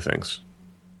try new things.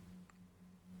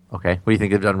 Okay, what do you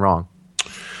think they've done wrong?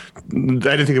 I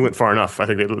didn't think it went far enough. I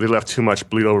think they left too much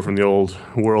bleed over from the old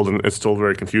world, and it's still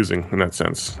very confusing in that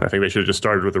sense. I think they should have just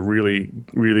started with a really,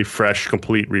 really fresh,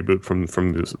 complete reboot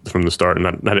from the start, and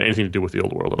not had anything to do with the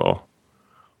old world at all.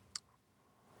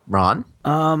 Ron?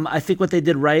 I think what they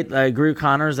did right, I agree with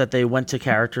Connor, is that they went to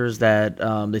characters that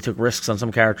they took risks on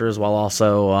some characters while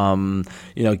also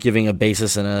giving a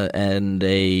basis and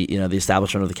the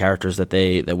establishment of the characters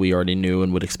that we already knew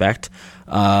and would expect.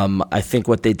 I think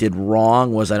what they did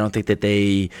wrong was I don't think that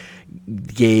they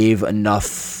gave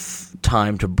enough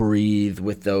time to breathe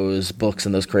with those books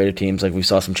and those creative teams. Like, we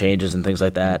saw some changes and things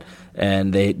like that,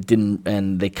 and they didn't.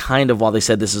 And they kind of, while they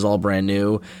said this is all brand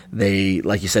new, they,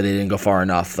 like you said, they didn't go far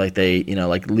enough. Like they,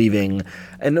 like leaving.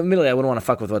 And admittedly, I wouldn't want to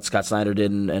fuck with what Scott Snyder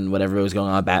did and whatever was going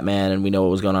on with Batman, and we know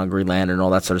what was going on with Green Lantern and all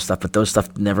that sort of stuff. But those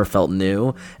stuff never felt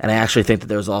new. And I actually think that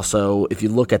there's also, if you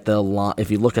look at the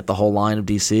whole line of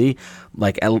DC,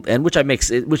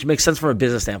 which makes sense from a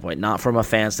business standpoint, not from a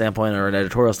fan standpoint or an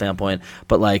editorial standpoint,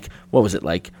 but like, what was it,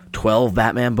 like 12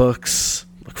 Batman books,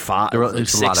 five,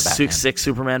 There's a lot of Batman. six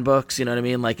Superman books. You know what I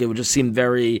mean? Like it would just seem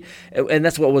very, and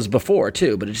that's what was before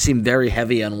too. But it just seemed very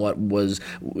heavy on what was.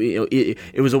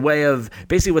 It was a way of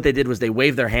basically what they did was they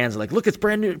waved their hands like, look, it's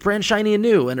brand new, brand shiny and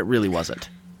new, and it really wasn't.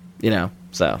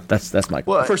 So that's my.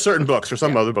 Well, for certain books, for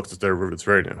some other books, it's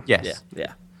very new. Yes.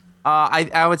 Yeah.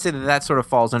 I would say that sort of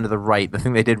falls under the right. The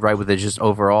thing they did right with it just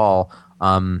overall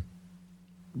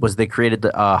was they created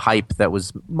a hype that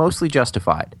was mostly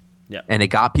justified. Yeah. And it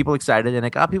got people excited and it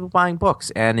got people buying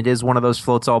books. And it is one of those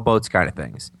floats all boats kind of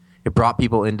things. It brought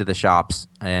people into the shops,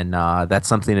 and that's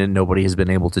something that nobody has been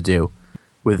able to do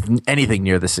with anything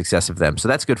near the success of them. So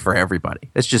that's good for everybody.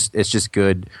 It's just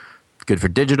good for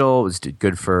digital. It's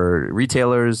good for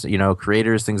retailers,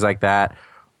 creators, things like that.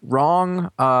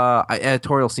 Wrong.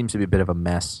 Editorial seems to be a bit of a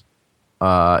mess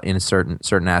in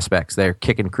certain aspects. They're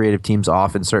kicking creative teams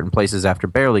off in certain places after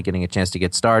barely getting a chance to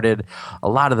get started. A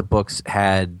lot of the books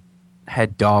had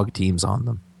dog teams on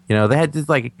them. They had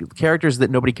like characters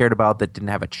that nobody cared about that didn't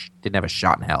have a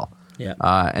shot in hell. Yeah.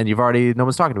 And no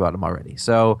one's talking about them already.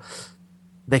 So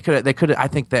they could. I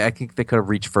think they could have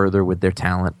reached further with their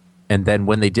talent. And then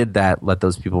when they did that, let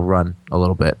those people run a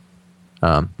little bit.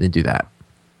 And do that.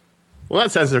 Well,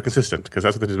 that says they're consistent because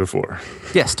that's what they did before.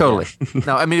 Yes, totally.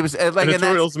 No, I mean it was like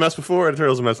editorial's a mess before,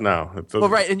 editorial's a mess now. Well,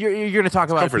 right, and you're going to talk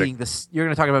about being this. You're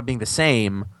going to talk about being the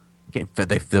same. Okay,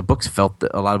 the books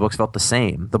a lot of books felt the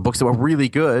same. The books that were really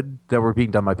good that were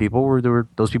being done by people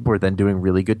those people were then doing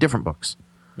really good different books.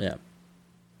 Yeah.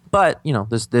 But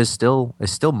there's still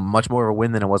much more of a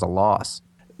win than it was a loss.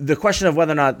 The question of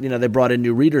whether or not they brought in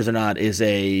new readers or not is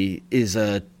a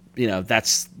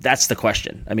that's the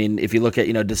question. I mean, if you look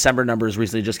at December numbers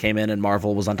recently just came in and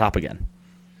Marvel was on top again.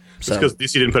 So because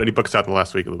DC didn't put any books out the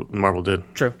last week, Marvel did.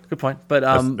 True, good point. But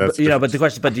but the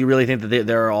question. But do you really think that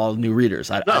they're all new readers?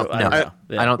 I don't know.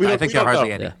 Yeah. I think there are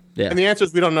hardly any. Yeah. And the answer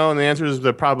is we don't know. And the answer is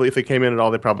that probably if they came in at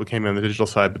all, they probably came in on the digital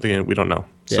side. But again, we don't know.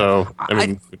 Yeah. So I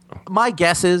mean, my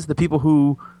guess is the people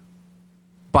who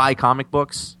buy comic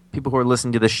books, people who are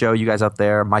listening to this show, you guys out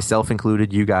there, myself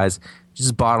included, you guys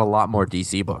just bought a lot more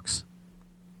DC books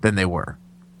than they were.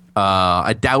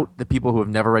 I doubt the people who have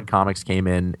never read comics came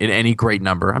in any great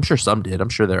number. I'm sure some did. I'm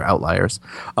sure they're outliers.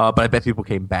 But I bet people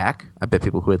came back. I bet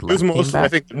people who had left came back. I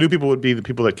think new people would be the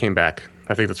people that came back.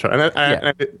 I think that's right.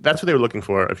 And that's what they were looking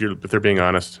for, if they're being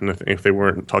honest, and if they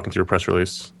weren't talking through a press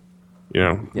release.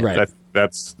 Right.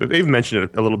 They've mentioned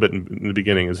it a little bit in the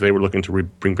beginning, is they were looking to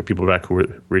bring people back who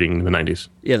were reading in the 90s.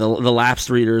 Yeah, the lapsed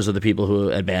readers are the people who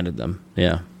abandoned them.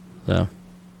 Yeah. So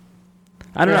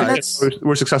I don't know.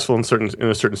 We're successful in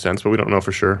a certain sense, but we don't know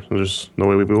for sure. There's no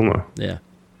way we will know. Yeah,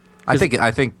 I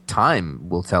think time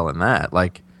will tell in that.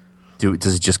 Like,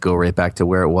 does it just go right back to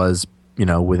where it was?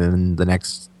 Within the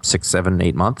next 6, 7,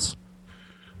 8 months.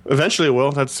 Eventually, it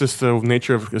will. That's just the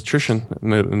nature of attrition in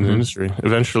the industry.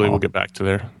 Eventually, we'll get back to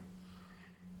there.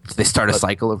 If they start a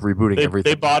cycle of rebooting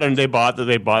everything.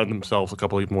 They bought themselves a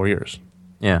couple of more years.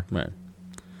 Yeah, right.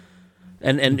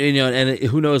 And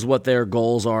who knows what their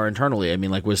goals are internally? I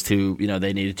mean, like was to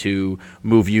they needed to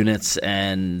move units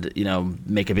and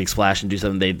make a big splash and do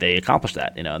something. They accomplished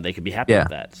that. And they could be happy with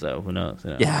that. So who knows?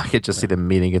 Yeah, I could just see them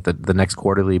meeting at the next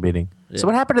quarterly meeting. Yeah. So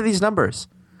what happened to these numbers?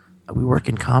 We work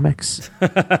in comics.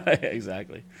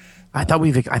 Exactly. I thought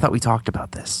we talked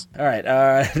about this. All right.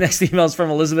 Next email is from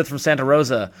Elizabeth from Santa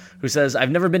Rosa, who says, I've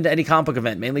never been to any comic book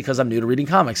event, mainly because I'm new to reading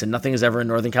comics and nothing is ever in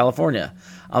Northern California.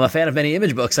 I'm a fan of many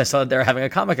Image books. I saw that they're having a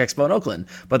comic expo in Oakland,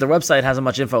 but their website hasn't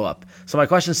much info up. So my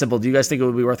question is simple. Do you guys think it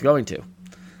would be worth going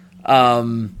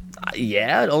to?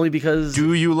 Yeah, only because...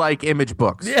 Do you like Image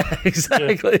books? Yeah,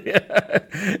 exactly. Yeah.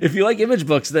 If you like Image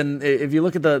books, then if you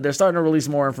look at they're starting to release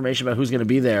more information about who's going to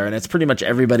be there, and it's pretty much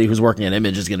everybody who's working at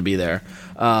Image is going to be there.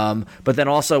 But then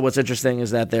also what's interesting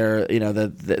is that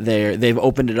they've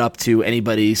opened it up to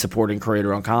anybody supporting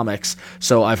creator-owned comics.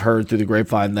 So I've heard through the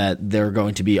grapevine that there are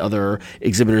going to be other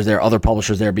exhibitors there, other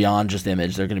publishers there beyond just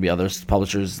Image. There are going to be other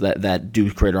publishers that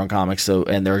do creator-owned comics. So,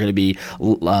 and they're going to be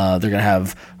they're going to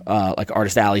have like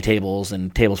Artist Alley tables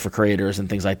and tables for creators and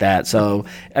things like that. So,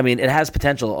 I mean, it has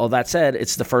potential. All that said,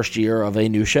 it's the first year of a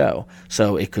new show,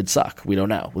 so it could suck. We don't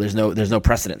know. There's no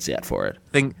precedence yet for it.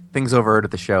 Things overheard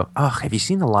at the show. Oh, have you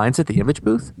seen the lines at the Image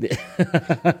booth?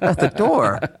 At the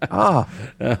door. Oh.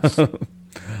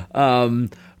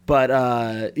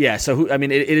 yeah. So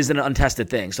it is an untested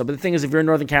thing. So, but the thing is, if you're in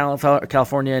Northern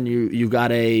California and you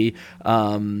got you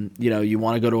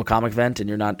want to go to a comic event and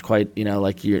you're not quite, you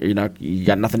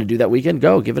got nothing to do that weekend,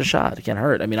 go give it a shot. It can't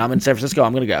hurt. I mean, I'm in San Francisco.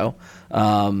 I'm going to go.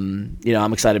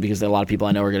 I'm excited because there are a lot of people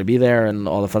I know are going to be there and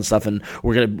all the fun stuff, and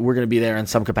we're gonna be there in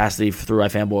some capacity through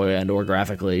iFanboy and or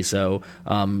graphically. So,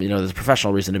 there's a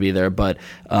professional reason to be there. But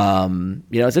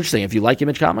it's interesting. If you like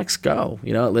Image Comics, go.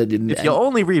 If you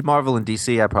only read Marvel and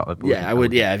DC, I probably I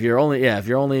would. Yeah, if you're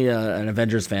only an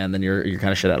Avengers fan, then you're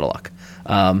kind of shit out of luck.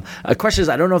 A question is,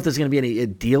 I don't know if there's going to be any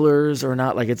dealers or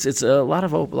not. Like it's a lot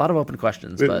of open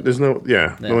questions. But there's no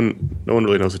one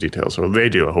really knows the details, or they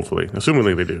do. Hopefully,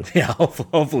 assumingly they do. Yeah,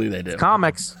 hopefully they do.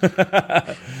 Comics.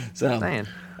 So.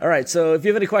 All right, so if you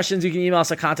have any questions, you can email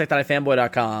us at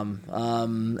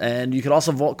contact@ifanboy.com. And you can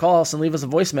also call us and leave us a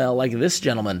voicemail like this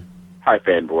gentleman. Hi,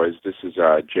 fanboys. This is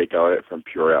Jake Elliott from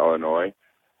Peoria, Illinois.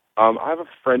 I have a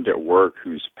friend at work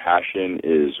whose passion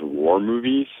is war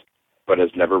movies, but has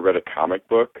never read a comic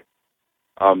book.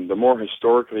 The more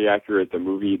historically accurate the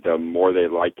movie, the more they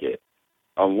like it.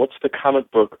 What's the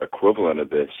comic book equivalent of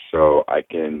this so I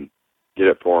can get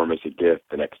it for him as a gift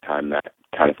the next time that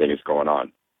kind of thing is going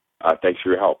on? Thanks for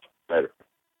your help. Later.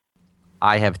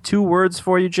 I have 2 words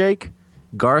for you, Jake.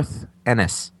 Garth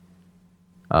Ennis.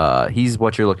 He's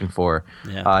what you're looking for.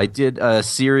 Yeah. I did a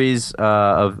series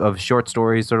of short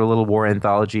stories, sort of little war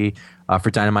anthology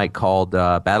for Dynamite called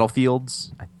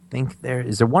Battlefields. I think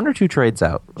is there 1 or 2 trades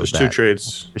out? There's 2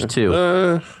 trades. There's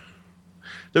 2.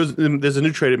 There's a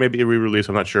new trade. It may be a re-release.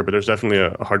 I'm not sure, but there's definitely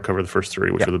a hardcover of the first 3,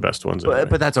 which are the best ones.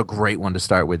 But that's a great one to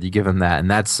start with. You give him that,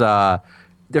 and that's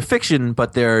they're fiction,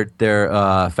 but they're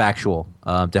factual.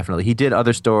 Definitely, he did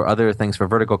other things for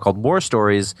Vertigo called War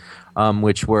Stories,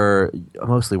 which were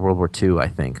mostly World War II, I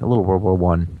think, a little World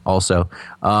War I also.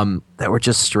 That were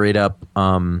just straight up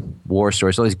war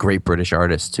stories. All these great British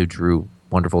artists who drew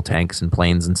wonderful tanks and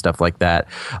planes and stuff like that.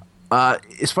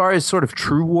 As far as sort of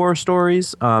true war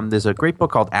stories, there's a great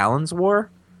book called Alan's War,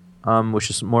 which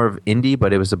is more of indie,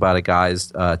 but it was about a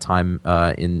guy's time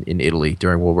in Italy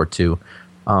during World War II.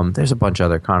 There's a bunch of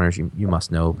other Connors. You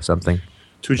must know something.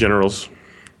 2 Generals.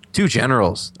 2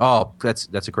 Generals. Oh,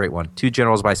 that's a great one. 2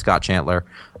 Generals by Scott Chandler.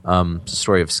 It's a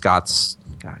story of Scott's,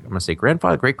 I'm going to say great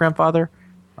grandfather,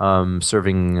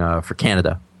 serving for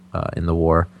Canada in the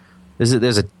war.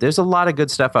 There's a lot of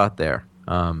good stuff out there.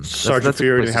 Sergeant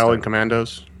Fury and Howling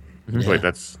Commandos. Yeah. Like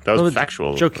that was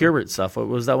factual. Joe Kubert stuff. What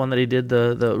was that one that he did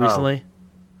the recently?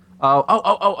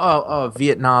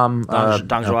 Vietnam.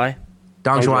 Dong Zhuai.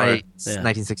 Dong Zhuai,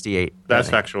 1968. That's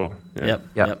factual. Yeah.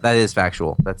 Yep. That is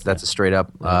factual. That's a straight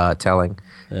up telling,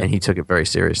 and he took it very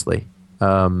seriously.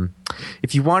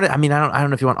 If you want it, I don't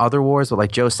know if you want other wars, but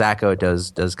like Joe Sacco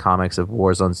does comics of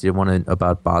war zones. He did one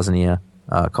about Bosnia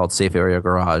called Safe Area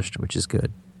Garage, which is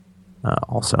good.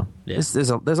 Also, there's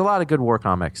a lot of good war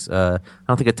comics. I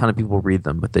don't think a ton of people read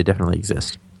them, but they definitely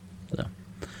exist. So.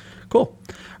 Cool.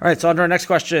 All right, so on to our next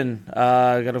question.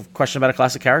 I got a question about a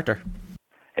classic character.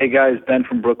 Hey guys, Ben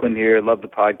from Brooklyn here. Love the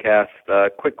podcast.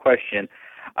 Quick question.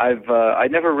 I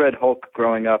never read Hulk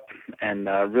growing up, and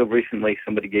real recently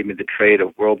somebody gave me the trade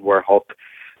of World War Hulk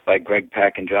by Greg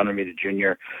Pak and John Romita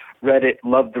Jr. Read it,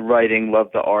 loved the writing,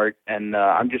 loved the art, and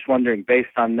I'm just wondering,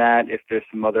 based on that, if there's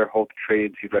some other Hulk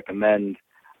trades you'd recommend,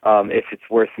 if it's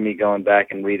worth me going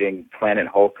back and reading Planet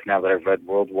Hulk now that I've read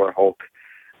World War Hulk.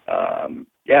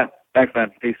 Yeah, thanks,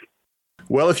 man. Peace.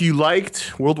 Well, if you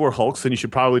liked World War Hulks, then you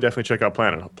should probably definitely check out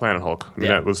Planet Hulk. I mean,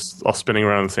 that was all spinning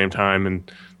around at the same time,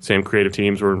 and same creative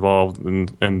teams were involved,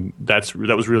 and that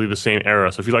was really the same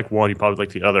era. So if you like one, you probably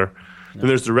like the other. Then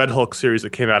there's the Red Hulk series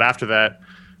that came out after that,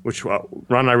 which Ron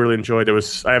and I really enjoyed.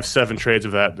 I have 7 trades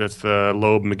of that. That's the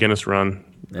Loeb McGinnis run.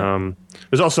 Yeah.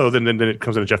 There's also then it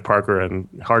comes into Jeff Parker and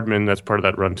Hardman. That's part of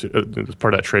that run too. That's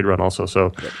part of that trade run also.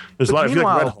 So there's a lot. If you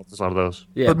like Red Hulk, there's a lot of those.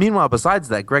 Yeah. But meanwhile, besides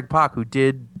that, Greg Pak, who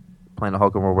did Planet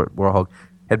Hulk and World War Hulk,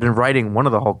 had been writing one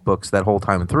of the Hulk books that whole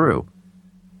time through.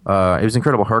 It was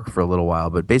Incredible Hulk for a little while,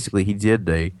 but basically he did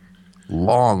a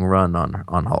long run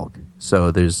on Hulk.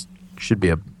 So should be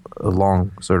a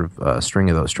long sort of string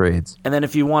of those trades. And then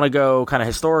if you want to go kind of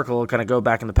historical, kind of go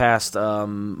back in the past,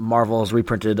 Marvel has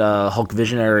reprinted Hulk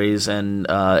Visionaries, and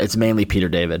it's mainly Peter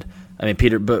David. I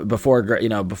mean, before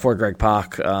Greg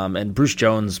Pak and Bruce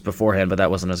Jones beforehand, but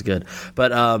that wasn't as good. But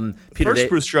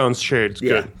Bruce Jones trade's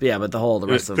good. Yeah, but the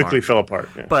rest of them quickly fell apart.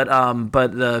 Yeah.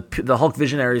 But the Hulk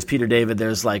Visionaries, Peter David,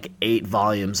 there's like 8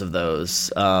 volumes of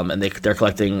those, and they're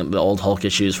collecting the old Hulk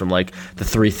issues from like the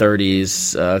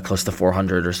 330s, close to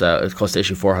 400 or so, close to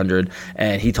issue 400,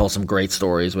 and he told some great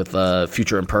stories with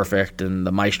Future Imperfect and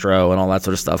the Maestro and all that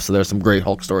sort of stuff. So there's some great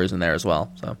Hulk stories in there as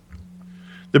well. So.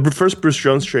 The first Bruce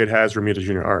Jones trade has Romita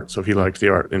Jr. art, so if he liked the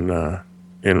art in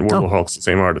World War Hulk, it's the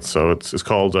same artist. So it's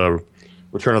called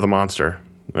Return of the Monster.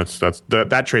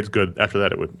 That trade's good. After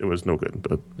that, it was no good.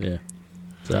 But yeah.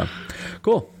 So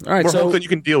cool. All right. More so Hulk than you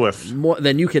can deal with. More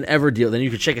than you can ever deal. Than you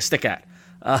can shake a stick at.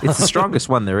 It's the strongest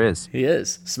one there is. He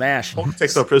is. Smash. Hulk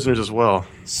takes out prisoners as well.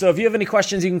 So if you have any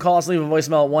questions, you can call us, leave a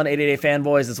voicemail at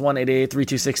 1-888-FANBOYS. That's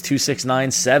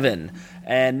 1-888-326-2697.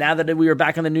 And now that we are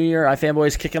back in the new year, iFanboy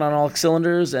is kicking on all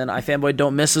cylinders, and iFanboy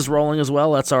Don't Miss is rolling as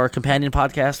well. That's our companion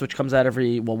podcast, which comes out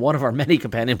one of our many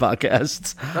companion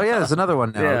podcasts. Oh, yeah, there's another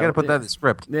one now. Yeah, I got to put that in the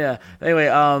script. Yeah. Anyway,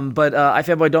 but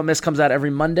iFanboy Don't Miss comes out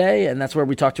every Monday, and that's where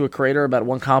we talk to a creator about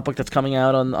one comic book that's coming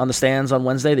out on the stands on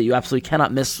Wednesday that you absolutely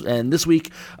cannot miss. And this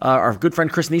week, our good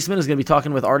friend Chris Niesman is going to be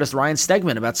talking with artist Ryan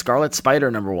Stegman about Scarlet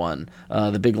Spider #1.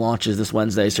 The big launch is this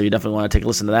Wednesday, so you definitely want to take a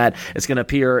listen to that. It's going to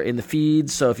appear in the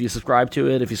feeds, so if you subscribe to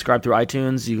it, if you subscribe through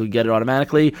iTunes, you can get it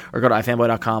automatically, or go to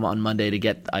ifanboy.com on Monday to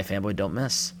get iFanboy Don't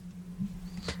Miss.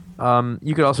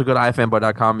 You could also go to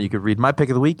ifanboy.com. You could read my pick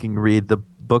of the week. You can read the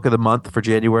book of the month for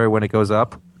January when it goes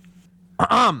up.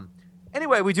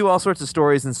 Anyway, we do all sorts of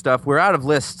stories and stuff. We're out of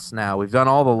lists now. We've done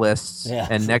all the lists. Yeah.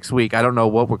 And next week, I don't know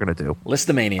what we're going to do.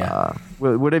 Listomania.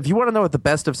 If you want to know what the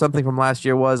best of something from last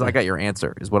year was, I got your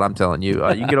answer, is what I'm telling you.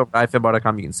 You can get over to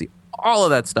ifanboy.com. You can see all of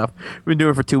that stuff. We've been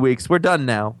doing it for 2 weeks. We're done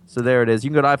now. So there it is. You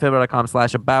can go to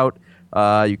ifanboy.com/about.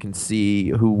 You can see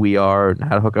who we are and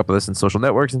how to hook up with us in social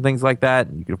networks and things like that.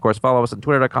 And you can, of course, follow us on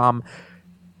twitter.com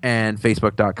and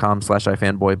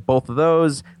facebook.com/ifanboy. Both of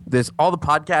those. There's all the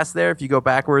podcasts there. If you go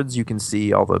backwards, you can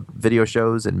see all the video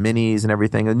shows and minis and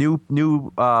everything. A new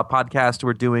podcast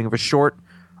we're doing of a short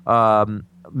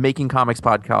making comics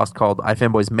podcast called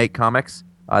iFanboys Make Comics.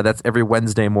 That's every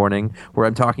Wednesday morning, where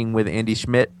I'm talking with Andy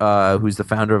Schmidt, who's the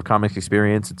founder of Comics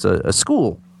Experience. It's a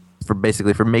school for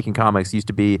making comics. He used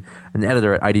to be an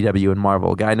editor at IDW and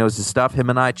Marvel. Guy knows his stuff. Him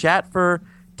and I chat for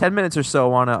 10 minutes or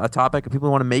so on a topic of people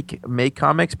who want to make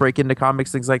comics, break into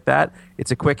comics, things like that.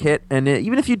 It's a quick hit, and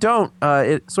even if you don't,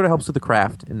 it sort of helps with the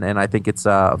craft, and I think it's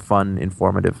a fun,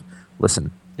 informative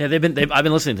listen. Yeah, I've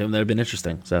been listening to them. They've been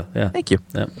interesting. So yeah, thank you.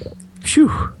 Yeah.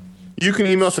 Phew. You can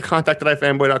email us at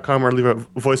contact@ifanboy.com or leave a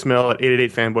voicemail at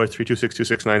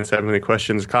 888-FANBOY-326-2697. Any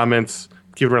questions, comments,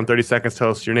 keep it around 30 seconds. Tell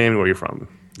us your name and where you're from.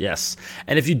 Yes.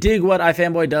 And if you dig what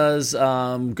iFanboy does,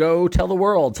 go tell the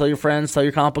world. Tell your friends, tell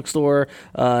your comic book store,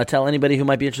 tell anybody who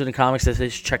might be interested in comics that they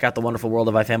should check out the wonderful world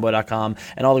of ifanboy.com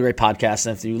and all the great podcasts.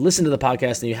 And if you listen to the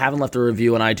podcast and you haven't left a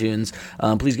review on iTunes,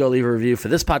 please go leave a review for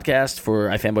this podcast, for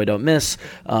iFanboy Don't Miss,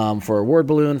 for Word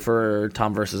Balloon, for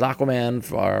Tom vs. Aquaman,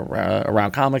 for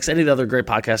Around Comics, any of the other great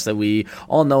podcasts that we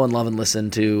all know and love and listen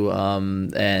to.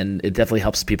 And it definitely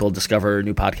helps people discover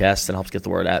new podcasts and helps get the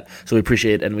word out. So we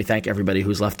appreciate it, and we thank everybody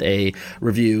who's left a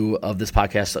review of this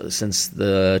podcast since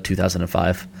the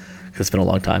 2005, because it's been a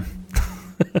long time.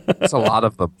 It's a lot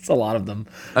of them. It's a lot of them.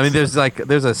 I mean, there's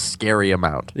a scary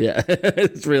amount. Yeah,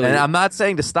 it's really. And I'm not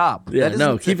saying to stop. Yeah,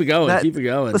 no, keep it going. Keep it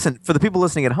going. Listen, for the people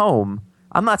listening at home,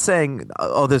 I'm not saying,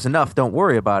 oh, there's enough, don't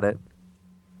worry about it.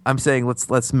 I'm saying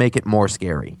let's make it more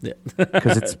scary. Yeah,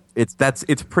 because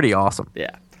it's pretty awesome.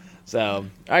 Yeah. So, all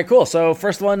right, cool. So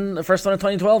first one in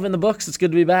 2012 in the books. It's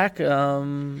good to be back.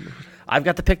 I've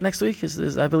got the pick next week.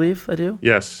 Is I believe I do.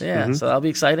 Yes. Yeah. Mm-hmm. So that'll be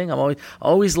exciting. I'm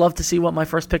always love to see what my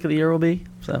first pick of the year will be.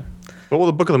 So, what will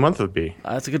the book of the month would be?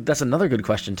 That's another good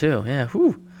question too. Yeah.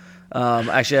 Whew.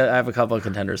 Actually, I have a couple of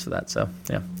contenders for that. So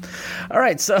yeah. All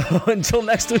right. So until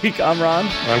next week, I'm Ron.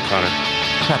 I'm Connor.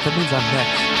 Crap, that means I'm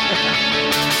next.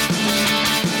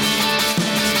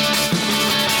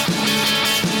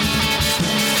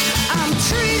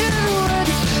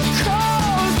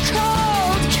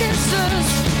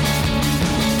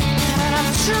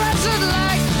 Treasured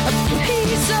like a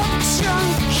piece of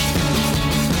junk.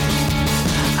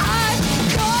 I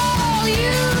call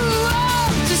you